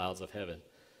on the clouds of heaven."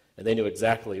 And they knew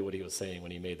exactly what he was saying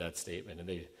when he made that statement, and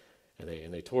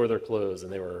they tore their clothes,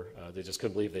 and they just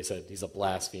couldn't believe. They said, "He's a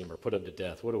blasphemer. Put him to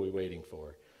death. What are we waiting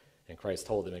for?" And Christ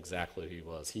told them exactly who he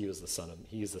was. He is the Son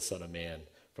of Man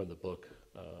from the book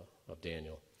of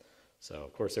Daniel. So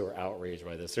of course they were outraged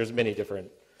by this. There's many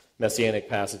different messianic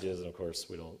passages, and of course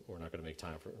we're not going to make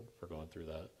time for going through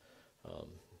that.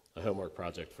 A homework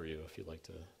project for you if you'd like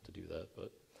to do that.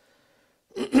 But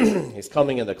he's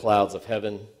coming in the clouds of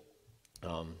heaven.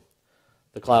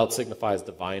 The cloud signifies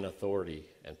divine authority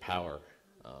and power.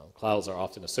 Clouds are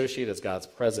often associated as God's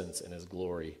presence and his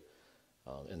glory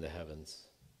in the heavens.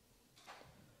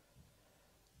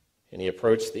 And he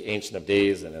approached the Ancient of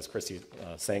Days, and as Christy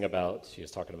sang about, she was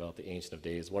talking about the Ancient of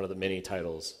Days, one of the many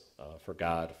titles for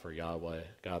God, for Yahweh,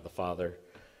 God the Father.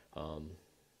 And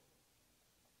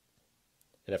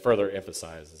it further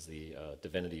emphasizes the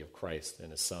divinity of Christ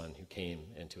and his Son who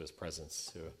came into his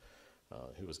presence,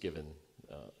 who was given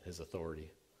his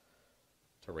authority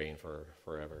to reign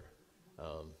forever.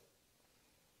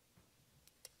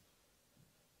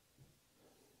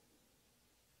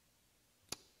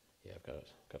 Yeah, I've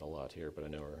got a lot here, but I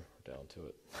know we're down to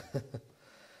it.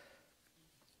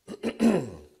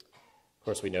 Of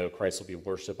course, we know Christ will be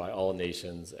worshipped by all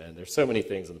nations, and there's so many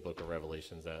things in the book of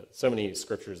Revelations, so many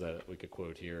scriptures that we could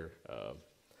quote here,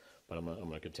 but I'm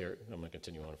going to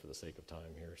continue on for the sake of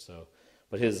time here.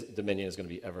 But his dominion is going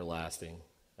to be everlasting,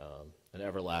 an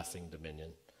everlasting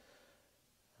dominion.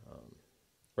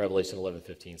 Revelation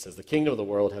 11:15 says, "The kingdom of the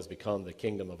world has become the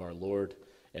kingdom of our Lord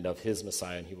and of his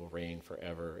Messiah, and he will reign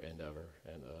forever and ever."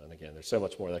 And again, there's so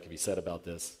much more that can be said about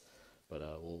this, but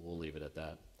we'll leave it at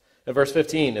that. In verse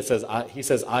 15, it says, he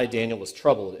says, "I, Daniel, was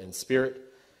troubled in spirit,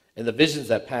 and the visions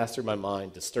that passed through my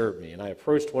mind disturbed me. And I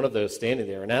approached one of those standing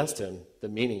there and asked him the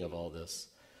meaning of all this."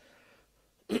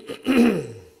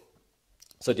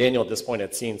 So Daniel at this point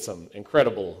had seen some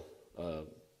incredible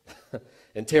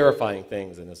and terrifying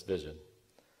things in this vision.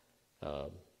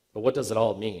 But what does it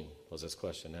all mean, was his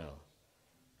question now.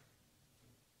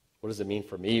 What does it mean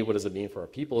for me? What does it mean for our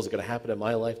people? Is it going to happen in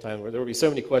my lifetime? There would be so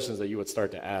many questions that you would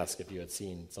start to ask if you had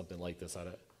seen something like this,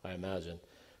 I imagine.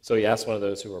 So he asked one of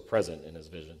those who were present in his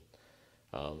vision.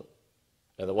 And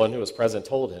the one who was present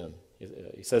told him,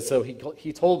 He says, so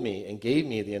he told me and gave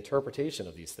me the interpretation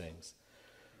of these things.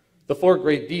 The four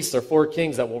great beasts are four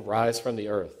kings that will rise from the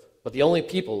earth, but only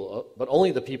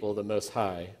the people of the Most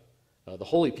High, the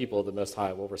holy people of the Most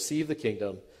High, will receive the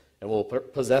kingdom and will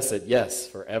possess it, yes,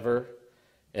 forever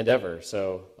and ever.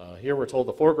 So here we're told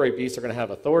the four great beasts are going to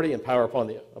have authority and power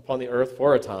upon the earth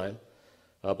for a time,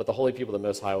 but the holy people of the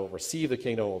Most High will receive the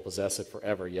kingdom and will possess it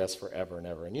forever, yes, forever and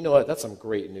ever. And you know what? That's some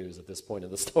great news at this point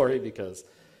in the story, because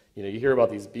you hear about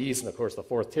these beasts, and of course the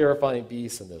fourth terrifying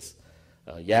beast and this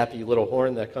yappy little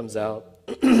horn that comes out.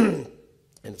 And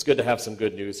it's good to have some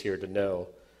good news here to know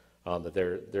that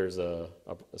there's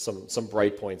some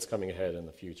bright points coming ahead in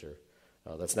the future.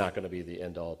 That's not going to be the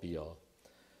end-all, be-all.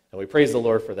 And we praise the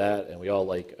Lord for that, and we all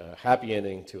like a happy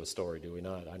ending to a story, do we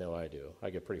not? I know I do. I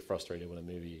get pretty frustrated when a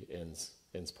movie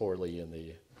ends poorly and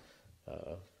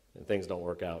things don't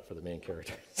work out for the main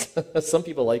characters. Some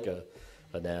people like a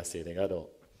nasty ending. I don't.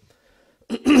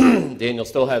 Daniel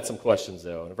still had some questions,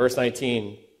 though. In verse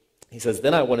 19, he says,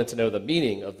 then I wanted to know the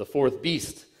meaning of the fourth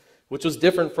beast, which was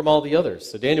different from all the others.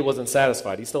 So Daniel wasn't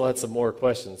satisfied. He still had some more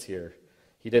questions here.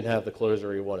 He didn't have the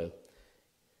closure he wanted.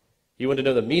 He wanted to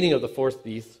know the meaning of the fourth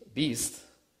beast,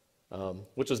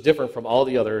 which was different from all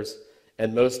the others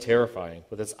and most terrifying,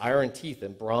 with its iron teeth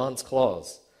and bronze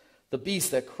claws. The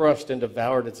beast that crushed and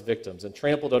devoured its victims and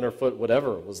trampled underfoot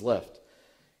whatever was left.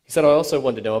 He said, I also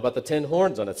wanted to know about the 10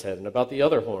 horns on its head and about the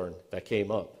other horn that came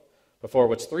up, before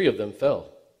which 3 of them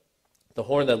fell. The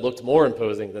horn that looked more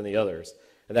imposing than the others,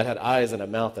 and that had eyes and a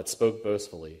mouth that spoke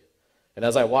boastfully. And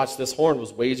as I watched, this horn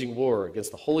was waging war against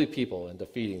the holy people and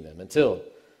defeating them, until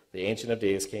the Ancient of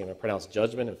Days came and pronounced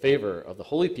judgment in favor of the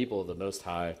holy people of the Most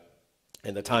High,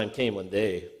 and the time came when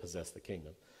they possessed the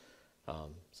kingdom.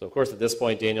 So, of course, at this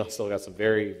point, Daniel still got some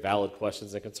very valid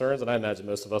questions and concerns, and I imagine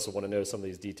most of us would want to know some of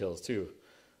these details too,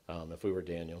 if we were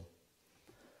Daniel.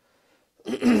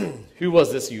 Who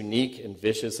was this unique and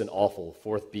vicious and awful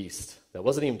fourth beast that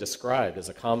wasn't even described as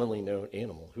a commonly known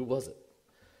animal? Who was it?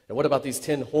 And what about these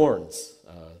 10 horns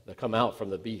that come out from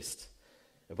the beast?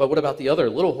 But what about the other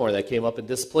little horn that came up and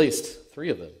displaced 3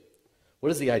 of them?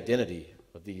 What is the identity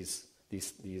of these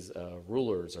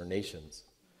rulers or nations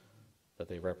that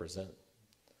they represent?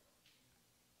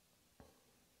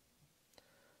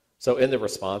 So in the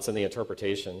response and the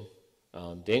interpretation,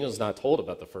 Daniel's not told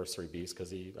about the first 3 beasts,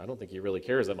 because I don't think he really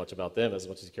cares that much about them as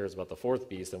much as he cares about the fourth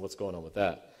beast and what's going on with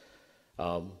that.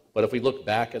 But if we look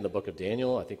back in the book of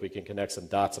Daniel, I think we can connect some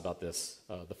dots about this.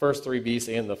 The first 3 beasts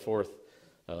and the fourth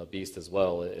beast as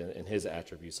well in his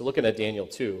attributes. So looking at Daniel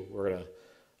 2, we're going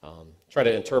to try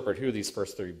to interpret who these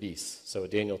first 3 beasts. So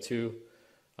Daniel 2,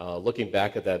 looking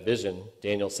back at that vision,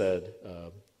 Daniel said,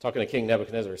 talking to King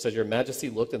Nebuchadnezzar, says, Your Majesty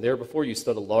looked, and there before you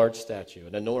stood a large statue,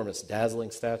 an enormous,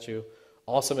 dazzling statue,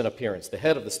 awesome in appearance. The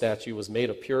head of the statue was made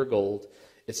of pure gold,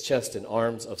 its chest and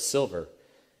arms of silver,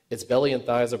 its belly and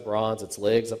thighs of bronze, its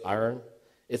legs of iron,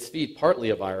 its feet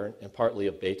partly of iron and partly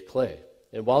of baked clay.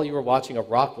 And while you were watching, a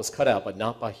rock was cut out, but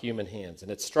not by human hands, and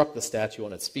it struck the statue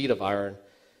on its feet of iron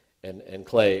and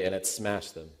clay, and it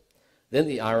smashed them. Then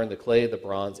the iron, the clay, the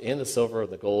bronze, and the silver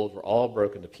and the gold were all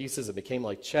broken to pieces and became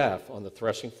like chaff on the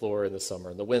threshing floor in the summer,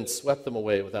 and the wind swept them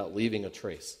away without leaving a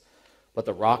trace. But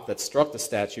the rock that struck the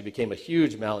statue became a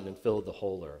huge mountain and filled the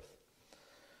whole earth.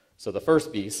 So the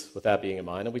first beast, with that being in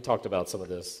mind, and we talked about some of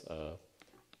this,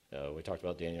 we talked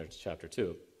about Daniel chapter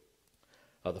 2.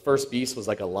 The first beast was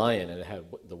like a lion, and it had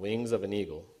the wings of an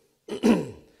eagle.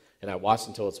 And I watched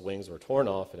until its wings were torn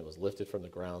off, and it was lifted from the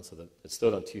ground so that it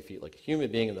stood on 2 feet like a human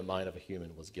being, and the mind of a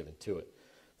human was given to it.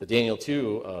 The Daniel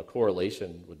 2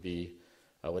 correlation would be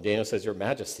when Daniel says, Your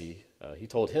Majesty, he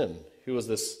told him, who was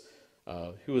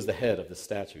the head of this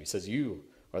statue? He says, You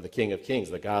are the King of Kings.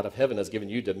 The God of heaven has given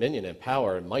you dominion and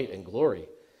power and might and glory.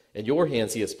 In your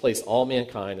hands he has placed all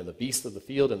mankind and the beasts of the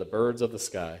field and the birds of the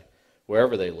sky,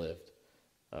 wherever they live,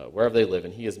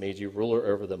 and he has made you ruler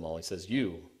over them all. He says,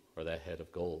 You are that head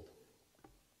of gold.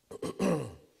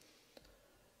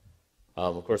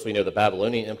 Of course, we know the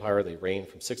Babylonian Empire, they reigned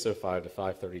from 605 to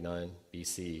 539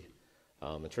 BC.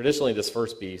 And traditionally, this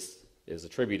first beast is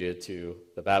attributed to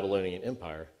the Babylonian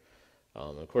Empire.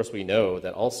 Of course, we know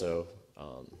that also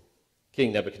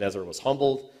King Nebuchadnezzar was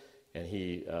humbled, and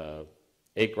he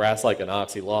ate grass like an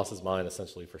ox. He lost his mind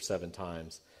essentially for 7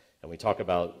 times. And we talk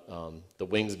about the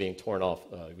wings being torn off.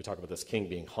 We talk about this king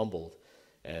being humbled,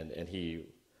 and he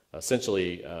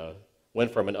essentially went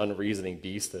from an unreasoning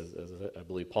beast, as I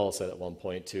believe Paul said at one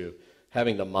point, to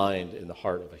having the mind and the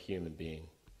heart of a human being.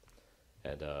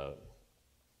 And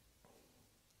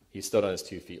he stood on his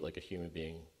 2 feet like a human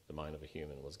being. The mind of a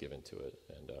human was given to it.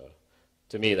 And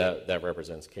to me, that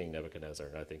represents King Nebuchadnezzar,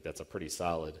 and I think that's a pretty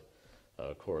solid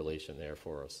correlation there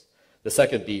for us. The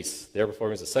second beast, there before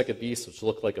me is the second beast, which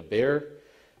looked like a bear.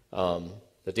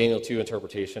 The Daniel 2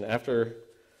 interpretation, after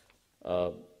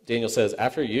Daniel says,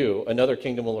 after you, another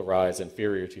kingdom will arise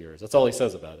inferior to yours. That's all he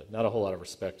says about it. Not a whole lot of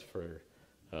respect for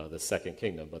the second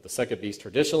kingdom. But the second beast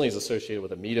traditionally is associated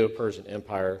with the Medo-Persian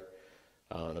Empire.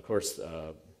 And of course,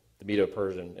 the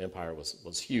Medo-Persian Empire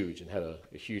was huge and had a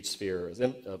huge sphere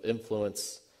of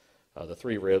influence. The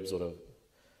three ribs would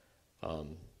have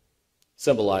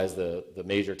symbolized the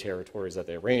major territories that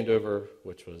they reigned over,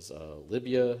 which was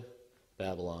Libya,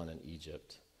 Babylon, and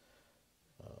Egypt,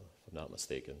 if I'm not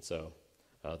mistaken. So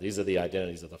these are the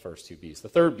identities of the first two beasts. The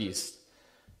third beast,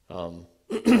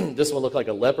 this one looked like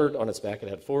a leopard on its back. It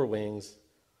had 4 wings,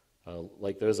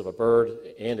 like those of a bird,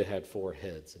 and it had 4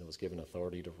 heads, and it was given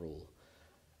authority to rule.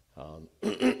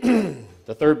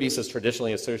 The third beast is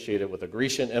traditionally associated with the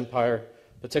Grecian Empire,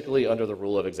 particularly under the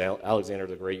rule of Alexander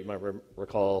the Great. You might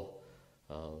recall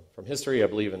from history, I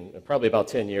believe in probably about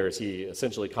 10 years, he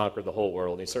essentially conquered the whole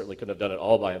world. And he certainly couldn't have done it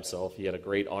all by himself. He had a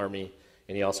great army,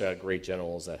 and he also had great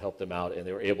generals that helped him out, and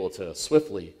they were able to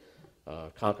swiftly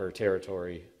conquer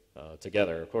territory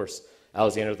together. Of course,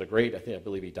 Alexander the Great, I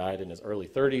believe he died in his early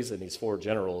 30s, and these 4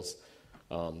 generals,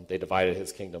 they divided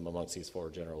his kingdom amongst these 4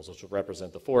 generals, which would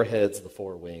represent the 4 heads, the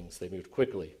 4 wings. They moved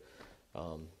quickly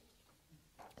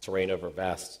to reign over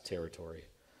vast territory.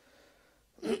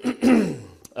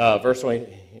 Verse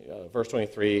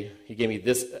 23, he gave me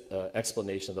this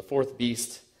explanation. The fourth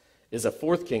beast is a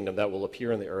fourth kingdom that will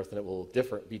appear in the earth, and it will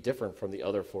be different from the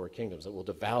other 4 kingdoms. It will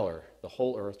devour the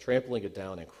whole earth, trampling it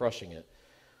down and crushing it.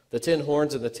 The 10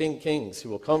 horns and the 10 kings who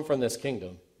will come from this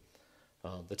kingdom,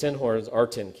 the 10 horns are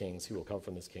 10 kings who will come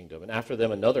from this kingdom. And after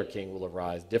them, another king will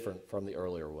arise different from the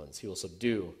earlier ones. He will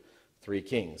subdue 3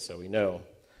 kings. So we know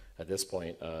at this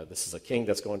point, this is a king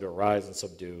that's going to arise and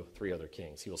subdue 3 other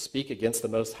kings. He will speak against the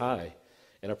Most High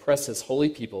and oppress his holy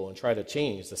people and try to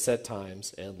change the set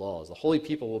times and laws. The holy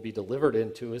people will be delivered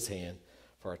into his hand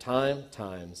for a time,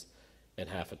 times, and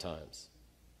half a times.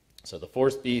 So the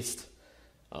fourth beast,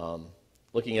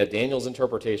 looking at Daniel's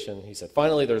interpretation, he said,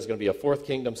 finally there's going to be a 4th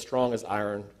kingdom strong as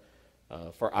iron,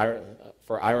 for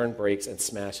iron breaks and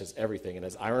smashes everything. And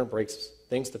as iron breaks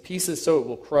things to pieces, so it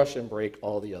will crush and break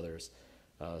all the others.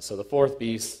 So the 4th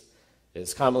beast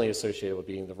is commonly associated with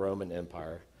being the Roman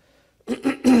Empire.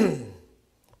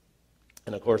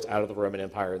 And of course, out of the Roman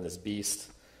Empire and this beast,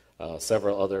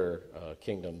 several other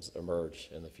kingdoms emerge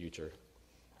in the future,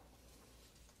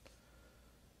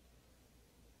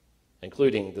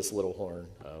 including this little horn,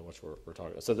 which we're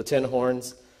talking about. So the 10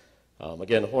 horns,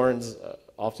 again, horns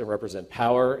often represent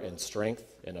power and strength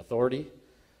and authority.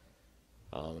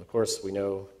 Of course, we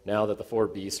know now that the 4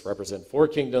 beasts represent 4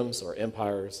 kingdoms or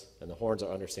empires, and the horns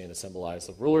are understood to symbolize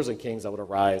the rulers and kings that would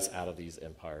arise out of these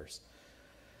empires.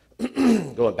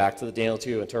 Going back to the Daniel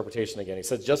 2 interpretation again, he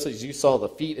says, just as you saw the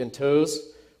feet and toes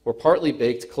were partly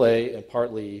baked clay and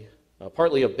partly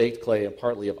of baked clay and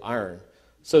partly of iron,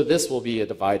 so this will be a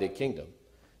divided kingdom.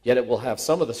 Yet it will have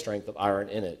some of the strength of iron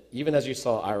in it, even as you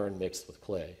saw iron mixed with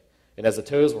clay. And as the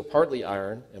toes were partly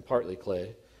iron and partly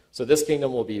clay, so this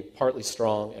kingdom will be partly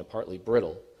strong and partly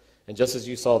brittle. And just as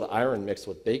you saw the iron mixed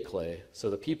with baked clay, so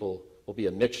the people will be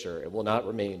a mixture and will not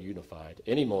remain unified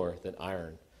any more than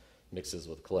iron mixes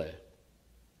with clay.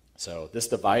 So this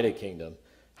divided kingdom,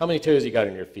 how many toes you got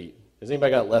in your feet? Has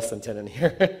anybody got less than 10 in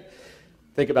here?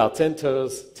 Think about 10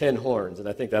 toes, 10 horns, and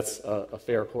I think that's a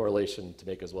fair correlation to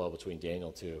make as well between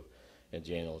Daniel 2 and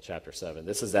Daniel chapter 7.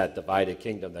 This is that divided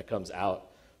kingdom that comes out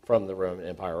from the Roman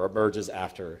Empire or emerges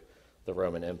after the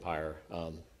Roman Empire.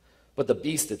 But the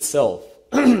beast itself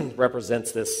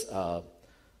represents this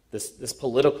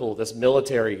political, this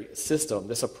military system,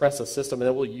 this oppressive system, and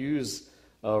it will use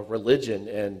religion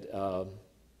and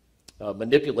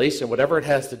manipulation, whatever it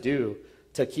has to do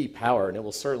to keep power. And it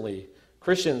will certainly,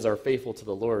 Christians are faithful to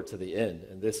the Lord to the end.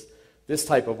 And this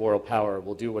type of world power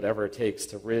will do whatever it takes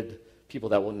to rid people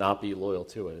that will not be loyal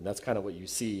to it. And that's kind of what you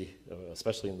see,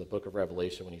 especially in the book of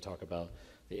Revelation when you talk about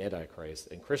the Antichrist.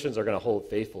 And Christians are going to hold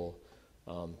faithful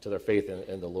to their faith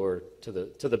in the Lord to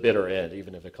the bitter end,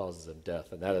 even if it causes them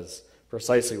death. And that is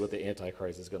precisely what the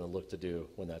Antichrist is going to look to do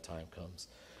when that time comes.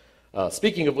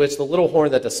 Speaking of which, the little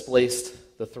horn that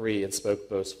displaced the 3 and spoke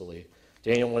boastfully.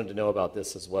 Daniel wanted to know about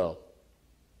this as well.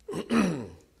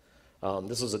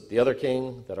 This was the other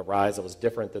king that arose that was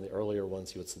different than the earlier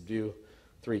ones. He would subdue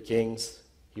 3 kings.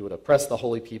 He would oppress the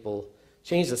holy people,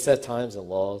 change the set times and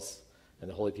laws, and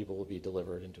the holy people will be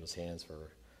delivered into his hands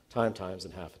for time, times,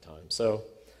 and half a time. So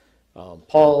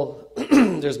Paul,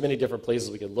 there's many different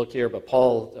places we could look here, but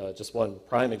Paul, just one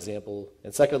prime example,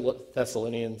 in 2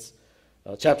 Thessalonians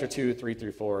chapter 2, 3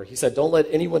 through 4. He said, don't let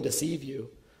anyone deceive you.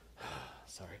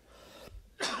 Sorry.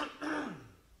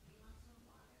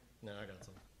 No, I got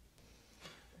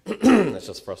some. That's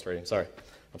just frustrating. Sorry.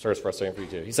 I'm sure it's frustrating for you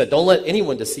too. He said, don't let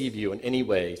anyone deceive you in any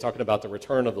way. He's talking about the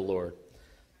return of the Lord.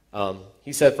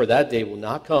 He said, for that day will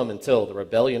not come until the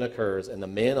rebellion occurs and the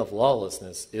man of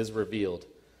lawlessness is revealed,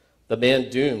 the man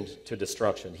doomed to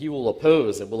destruction. He will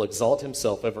oppose and will exalt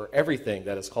himself over everything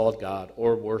that is called God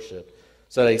or worship,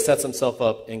 so that he sets himself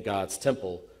up in God's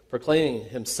temple, proclaiming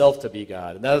himself to be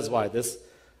God. And that is why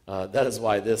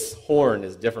this horn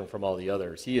is different from all the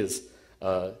others. He's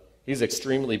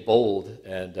extremely bold,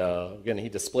 and again, he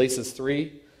displaces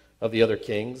 3 of the other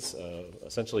kings,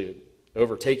 essentially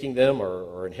overtaking them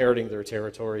or inheriting their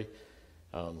territory.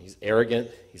 He's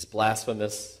arrogant. He's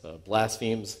blasphemous,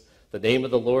 blasphemes the name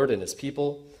of the Lord and his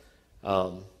people.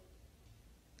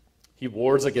 He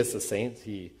wars against the saints.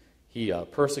 He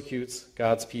persecutes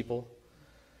God's people.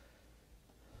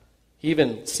 He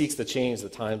even seeks to change the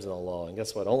times and the law. And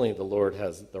guess what? Only the Lord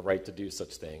has the right to do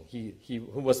such thing. He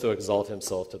who wants to exalt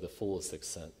himself to the fullest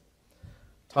extent.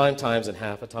 Times, and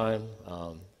half a time.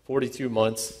 42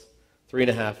 months,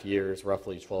 3.5 years,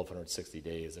 roughly 1,260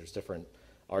 days. There's different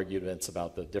arguments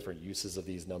about the different uses of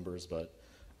these numbers, but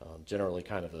generally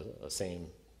kind of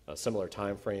a similar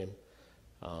time frame.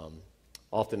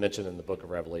 Often mentioned in the book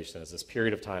of Revelation as this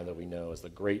period of time that we know as the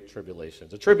Great Tribulation.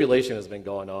 The tribulation has been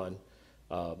going on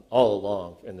all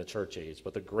along in the church age,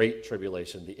 but the Great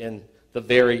Tribulation, the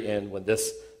very end, when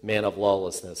this man of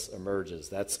lawlessness emerges,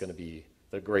 that's going to be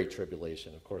the Great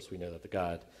Tribulation. Of course, we know that the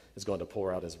God is going to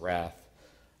pour out his wrath,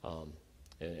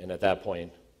 and at that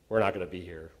point, we're not going to be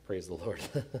here. Praise the Lord.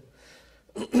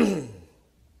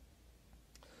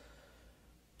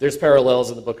 There's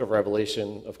parallels in the book of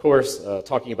Revelation, of course,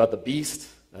 talking about the beast.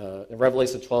 In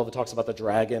Revelation 12, it talks about the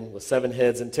dragon with 7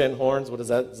 heads and 10 horns. Does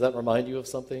that remind you of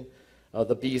something?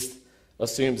 The beast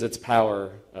assumes its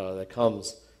power that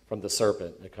comes from the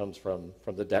serpent. It comes from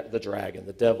the dragon,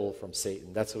 the devil, from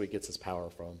Satan. That's who he gets his power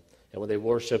from. And when they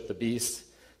worship the beast,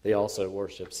 they also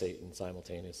worship Satan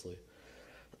simultaneously.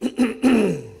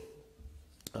 I'm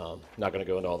not going to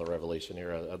go into all the revelation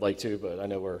here. I'd like to, but I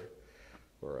know we're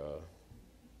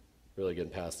really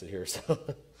getting past it here. So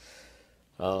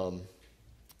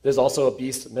there's also a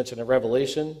beast mentioned in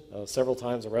Revelation several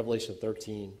times in Revelation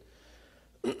 13.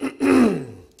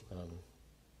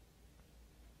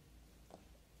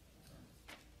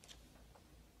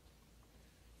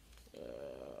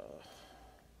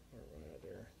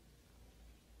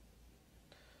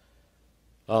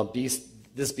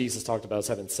 This beast is talked about as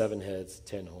having 7 heads,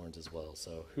 10 horns as well.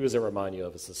 So who does it remind you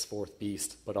of? It's this 4th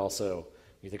beast, but also when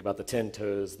you think about the 10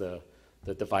 toes, the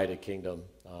divided kingdom,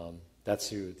 that's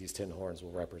who these 10 horns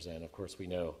will represent. Of course, we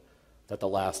know that the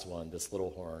last one, this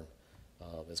little horn,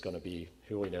 is going to be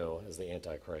who we know as the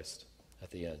Antichrist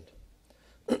at the end.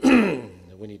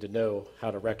 And we need to know how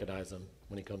to recognize him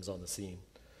when he comes on the scene.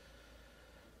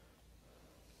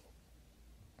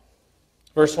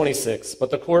 Verse 26,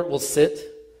 but the court will sit,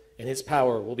 and his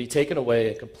power will be taken away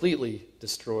and completely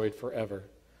destroyed forever.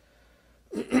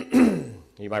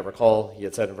 You might recall, he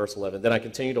had said in verse 11, then I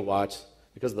continued to watch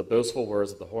because of the boastful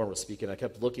words that the horn was speaking. I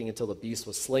kept looking until the beast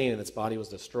was slain and its body was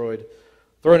destroyed,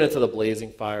 thrown into the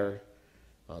blazing fire.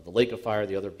 The lake of fire,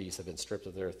 the other beasts have been stripped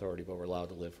of their authority, but were allowed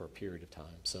to live for a period of time.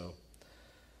 So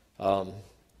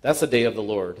that's the day of the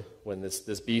Lord, when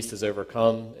this beast is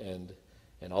overcome,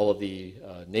 and all of the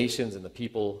nations and the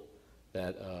people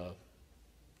that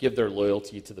give their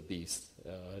loyalty to the beast.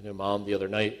 I know Mom the other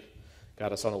night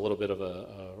got us on a little bit of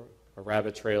a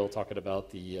rabbit trail talking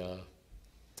about the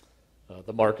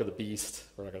mark of the beast.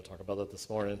 We're not going to talk about that this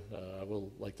morning. I will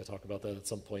like to talk about that at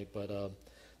some point, but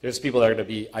there's people that are going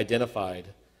to be identified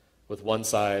with one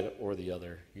side or the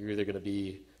other. You're either going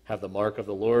to have the mark of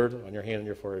the Lord on your hand and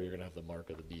your forehead, or you're going to have the mark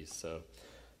of the beast. So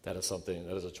that is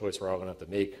a choice we're all going to have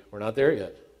to make. We're not there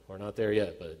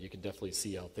yet, but you can definitely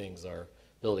see how things are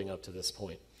building up to this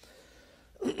point.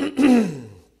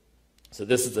 So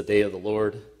this is the day of the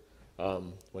Lord,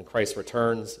 when Christ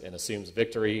returns and assumes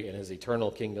victory in his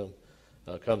eternal kingdom,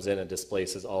 comes in and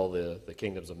displaces all the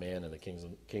kingdoms of man and the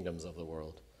kingdoms of the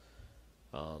world.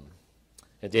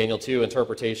 In Daniel 2,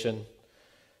 interpretation,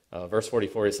 verse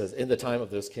 44, he says, in the time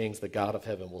of those kings, the God of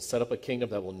heaven will set up a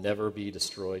kingdom that will never be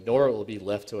destroyed, nor will it be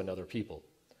left to another people.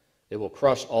 It will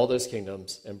crush all those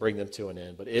kingdoms and bring them to an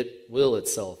end, but it will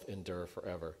itself endure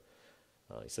forever.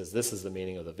 He says, this is the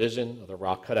meaning of the vision of the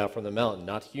rock cut out from the mountain,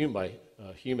 not hewn by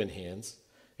human hands,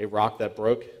 a rock that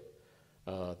broke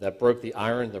the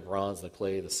iron, the bronze, the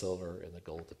clay, the silver, and the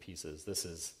gold to pieces. This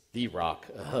is the rock.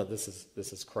 This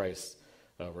is Christ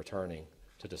returning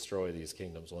to destroy these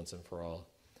kingdoms once and for all.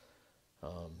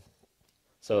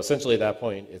 So essentially at that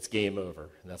point, it's game over.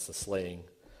 And that's the slaying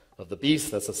of the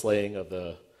beast. That's the slaying of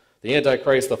the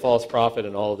Antichrist, the false prophet,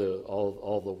 and all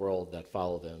the world that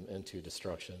follow them into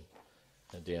destruction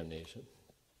and damnation.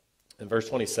 In verse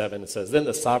 27, it says, "Then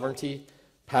the sovereignty,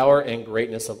 power, and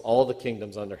greatness of all the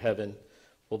kingdoms under heaven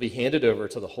will be handed over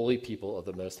to the holy people of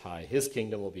the Most High. His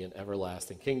kingdom will be an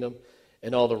everlasting kingdom,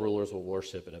 and all the rulers will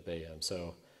worship and obey him."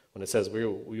 So when it says we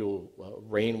will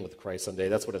reign with Christ someday,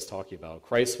 that's what it's talking about.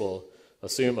 Christ will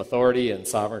assume authority and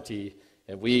sovereignty,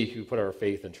 and we who put our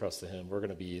faith and trust in him, we're going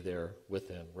to be there with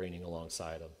him, reigning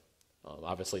alongside him.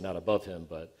 Obviously not above him,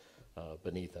 but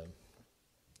beneath him.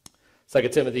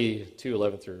 2 Timothy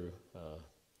 2:11 through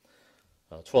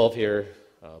 12 here,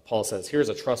 Paul says, "Here's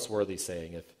a trustworthy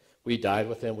saying, if we died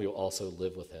with him, we will also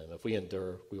live with him. If we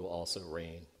endure, we will also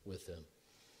reign with him."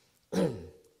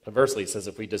 Conversely, he says,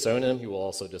 "If we disown him, he will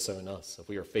also disown us. If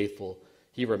we are faithful,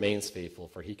 he remains faithful,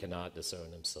 for he cannot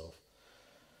disown himself."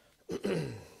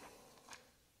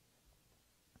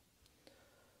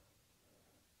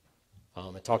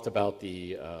 It talked about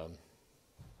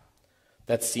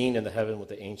that scene in the heaven with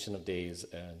the Ancient of Days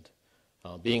and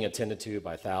being attended to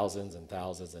by thousands and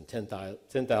thousands and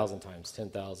 10,000 times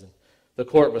 10,000. The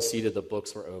court was seated, the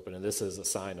books were open, and this is a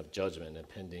sign of judgment,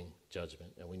 impending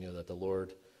judgment. And we know that the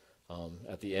Lord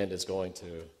at the end is going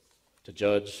to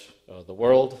judge the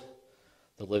world,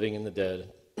 the living and the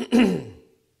dead.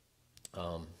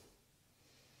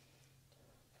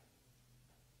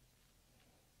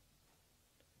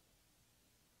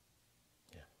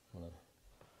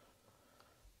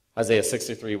 Isaiah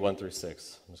 63, 1 through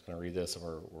 6. I'm just going to read this, and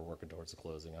we're working towards the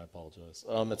closing. I apologize.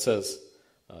 It says,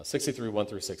 63, 1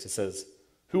 through 6, it says,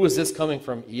 "Who is this coming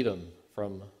from Edom,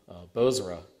 from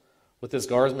Bozrah, with his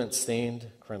garment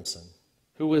stained crimson?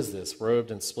 Who is this, robed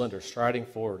in splendor, striding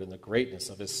forward in the greatness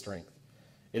of his strength?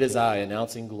 It is I,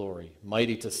 announcing glory,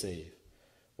 mighty to save.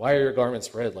 Why are your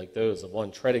garments red like those of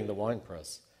one treading the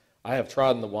winepress? I have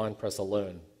trodden the winepress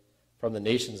alone. From the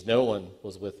nations no one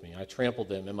was with me. I trampled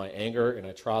them in my anger, and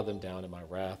I trod them down in my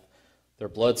wrath. Their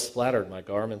blood splattered my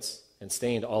garments and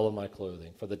stained all of my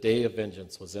clothing. For the day of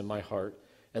vengeance was in my heart,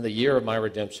 and the year of my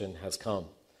redemption has come.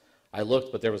 I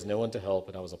looked, but there was no one to help,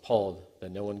 and I was appalled that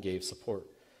no one gave support.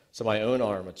 So my own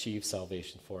arm achieved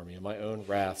salvation for me, and my own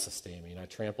wrath sustained me. And I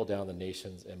trampled down the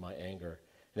nations in my anger,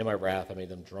 and in my wrath I made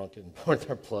them drunk and poured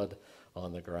their blood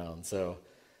on the ground." So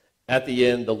at the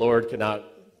end, the Lord cannot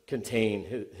contain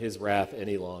his wrath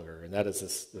any longer, and that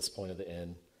is this point of the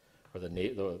end, where the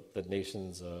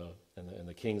nations and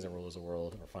the kings and rulers of the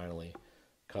world are finally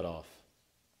cut off.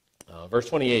 Verse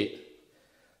 28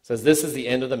 says, "This is the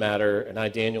end of the matter, and I,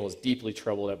 Daniel, was deeply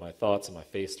troubled at my thoughts, and my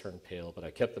face turned pale, but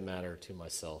I kept the matter to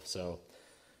myself." So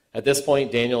at this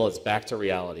point, Daniel is back to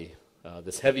reality.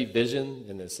 This heavy vision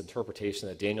and this interpretation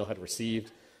that Daniel had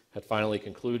received had finally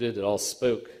concluded. It all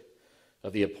spoke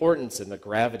of the importance and the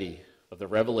gravity of the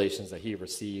revelations that he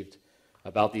received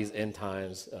about these end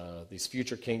times, these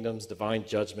future kingdoms, divine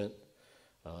judgment,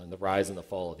 and the rise and the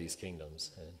fall of these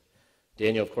kingdoms. And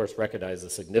Daniel, of course, recognized the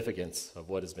significance of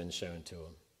what has been shown to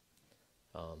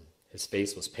him. His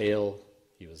face was pale.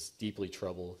 He was deeply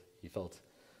troubled. He felt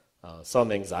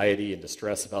some anxiety and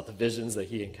distress about the visions that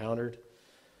he encountered.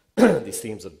 These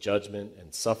themes of judgment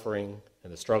and suffering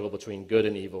and the struggle between good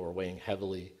and evil were weighing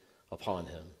heavily upon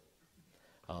him.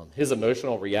 His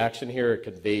emotional reaction here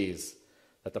conveys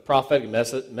that the prophetic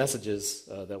messages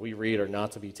that we read are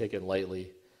not to be taken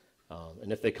lightly,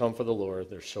 and if they come from the Lord,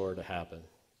 they're sure to happen.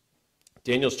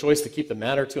 Daniel's choice to keep the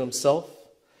matter to himself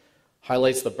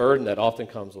highlights the burden that often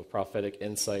comes with prophetic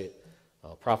insight.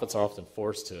 Prophets are often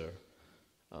forced to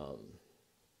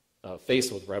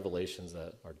faced with revelations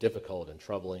that are difficult and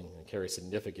troubling and carry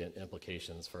significant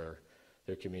implications for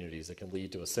their communities. It can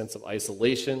lead to a sense of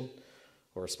isolation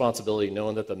or responsibility,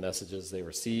 knowing that the messages they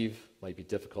receive might be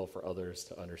difficult for others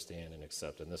to understand and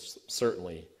accept. And this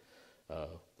certainly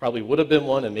probably would have been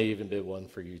one and may even be one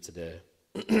for you today.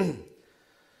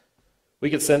 We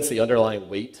can sense the underlying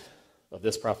weight of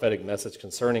this prophetic message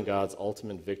concerning God's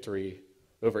ultimate victory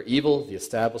over evil, the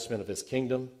establishment of his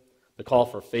kingdom, the call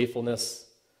for faithfulness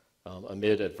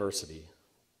amid adversity.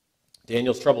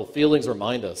 Daniel's troubled feelings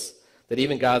remind us that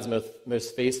even God's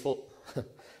most faithful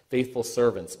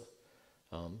servants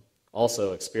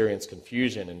also experience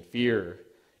confusion and fear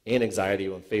and anxiety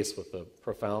when faced with the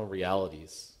profound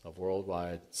realities of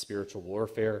worldwide spiritual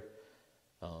warfare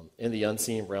in the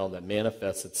unseen realm that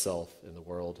manifests itself in the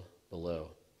world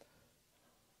below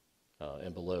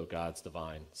and below God's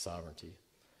divine sovereignty.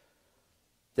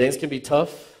 Things can be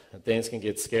tough and things can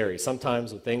get scary.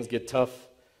 Sometimes when things get tough,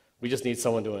 We just need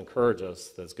someone to encourage us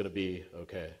that it's going to be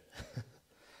okay.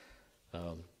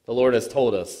 The Lord has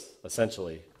told us,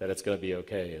 essentially, that it's going to be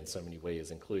okay in so many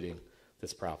ways, including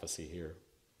this prophecy here.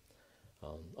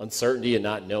 Uncertainty and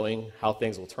not knowing how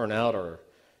things will turn out or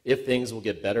if things will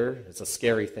get better, it's a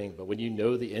scary thing. But when you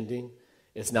know the ending,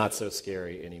 it's not so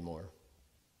scary anymore.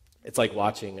 It's like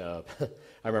watching, I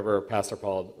remember Pastor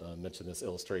Paul mentioned this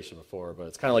illustration before, but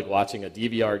it's kind of like watching a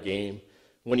DVR game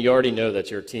when you already know that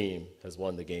your team has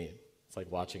won the game. It's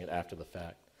like watching it after the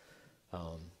fact.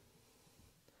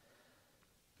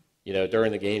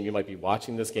 During the game, you might be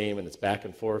watching this game and it's back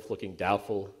and forth, looking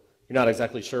doubtful. You're not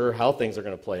exactly sure how things are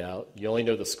going to play out. You only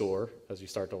know the score as you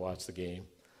start to watch the game.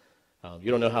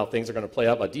 You don't know how things are going to play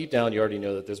out, but deep down you already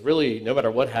know that there's really, no matter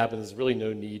what happens, there's really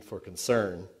no need for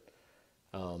concern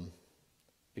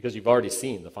because you've already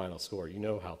seen the final score. You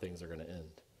know how things are going to end.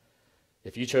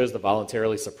 If you chose to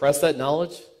voluntarily suppress that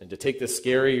knowledge and to take this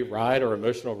scary ride or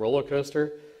emotional roller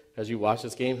coaster as you watch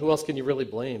this game, who else can you really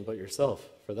blame but yourself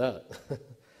for that?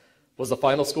 Was the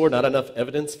final score not enough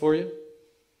evidence for you?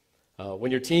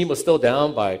 When your team was still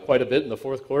down by quite a bit in the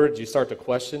fourth quarter, did you start to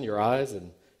question your eyes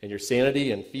and your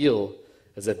sanity and feel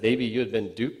as if maybe you had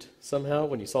been duped somehow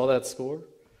when you saw that score?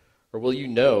 Or will you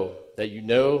know that you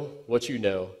know what you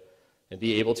know and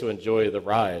be able to enjoy the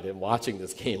ride and watching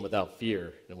this game without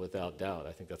fear and without doubt?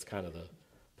 I think that's kind of the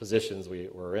positions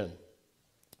we're in.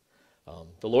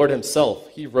 The Lord himself,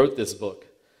 he wrote this book,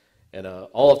 and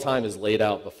all of time is laid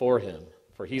out before him.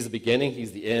 For he's the beginning,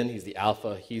 he's the end, he's the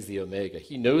Alpha, he's the Omega.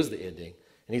 He knows the ending,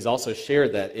 and he's also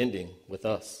shared that ending with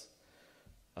us.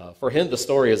 For him, the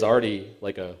story is already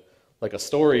like a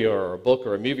story or a book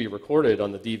or a movie recorded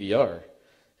on the DVR.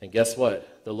 And guess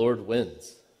what? The Lord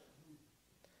wins.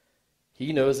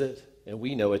 He knows it, and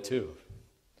we know it too.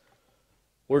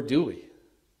 Or do we?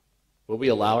 Will we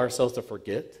allow ourselves to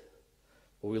forget?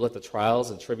 Will we let the trials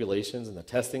and tribulations and the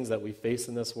testings that we face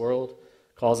in this world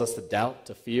cause us to doubt,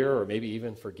 to fear, or maybe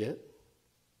even forget?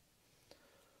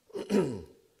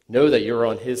 Know that you're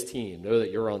on his team. Know that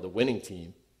you're on the winning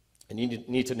team. And you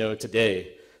need to know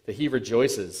today that he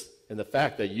rejoices in the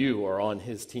fact that you are on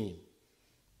his team.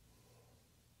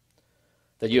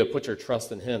 That you have put your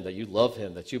trust in him, that you love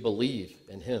him, that you believe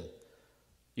in him.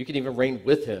 You can even reign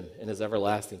with him in his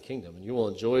everlasting kingdom, and you will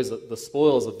enjoy the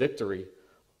spoils of victory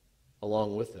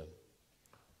along with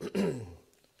him.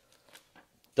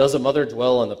 Does a mother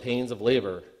dwell on the pains of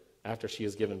labor after she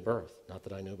has given birth? Not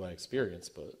that I know by experience,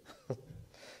 but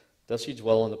does she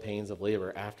dwell on the pains of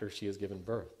labor after she has given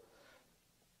birth?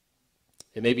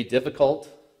 It may be difficult,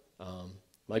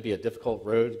 might be a difficult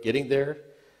road getting there,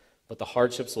 but the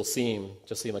hardships will seem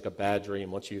like a bad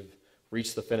dream once you've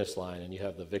reached the finish line and you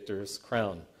have the victor's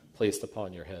crown placed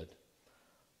upon your head.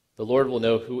 The Lord will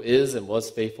know who is and was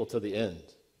faithful to the end,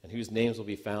 and whose names will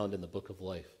be found in the book of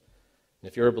life. And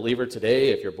if you're a believer today,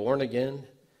 if you're born again,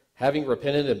 having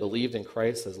repented and believed in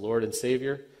Christ as Lord and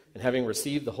Savior, and having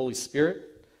received the Holy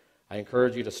Spirit, I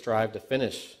encourage you to strive to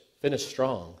finish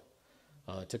strong,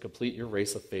 to complete your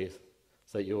race of faith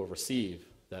so that you will receive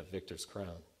that victor's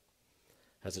crown.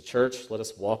 As a church, let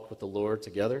us walk with the Lord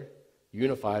together,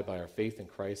 unified by our faith in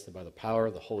Christ and by the power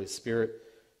of the Holy Spirit,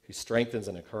 who strengthens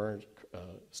and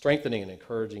strengthening and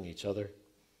encouraging each other.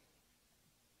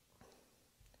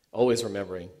 Always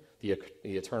remembering the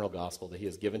eternal gospel that he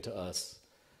has given to us,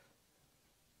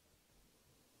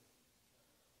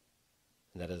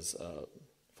 and that is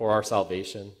for our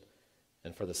salvation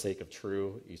and for the sake of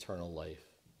true eternal life.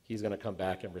 He's going to come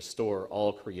back and restore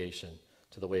all creation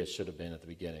to the way it should have been at the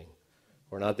beginning.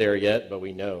 We're not there yet, but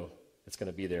we know it's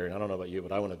going to be there. And I don't know about you,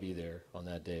 but I want to be there on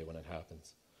that day when it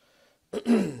happens.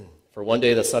 For one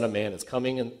day the Son of Man is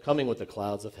coming with the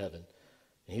clouds of heaven.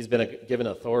 And he's been given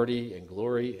authority and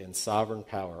glory and sovereign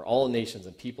power. All nations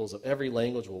and peoples of every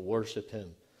language will worship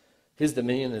him. His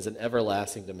dominion is an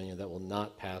everlasting dominion that will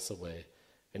not pass away.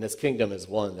 And his kingdom is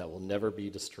one that will never be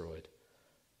destroyed.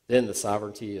 Then the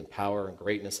sovereignty and power and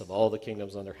greatness of all the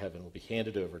kingdoms under heaven will be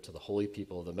handed over to the holy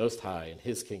people of the Most High, and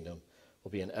his kingdom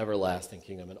will be an everlasting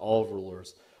kingdom, and all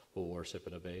rulers will worship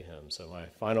and obey him. So my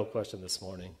final question this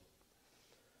morning,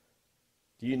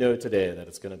 do you know today that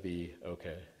it's going to be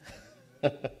okay?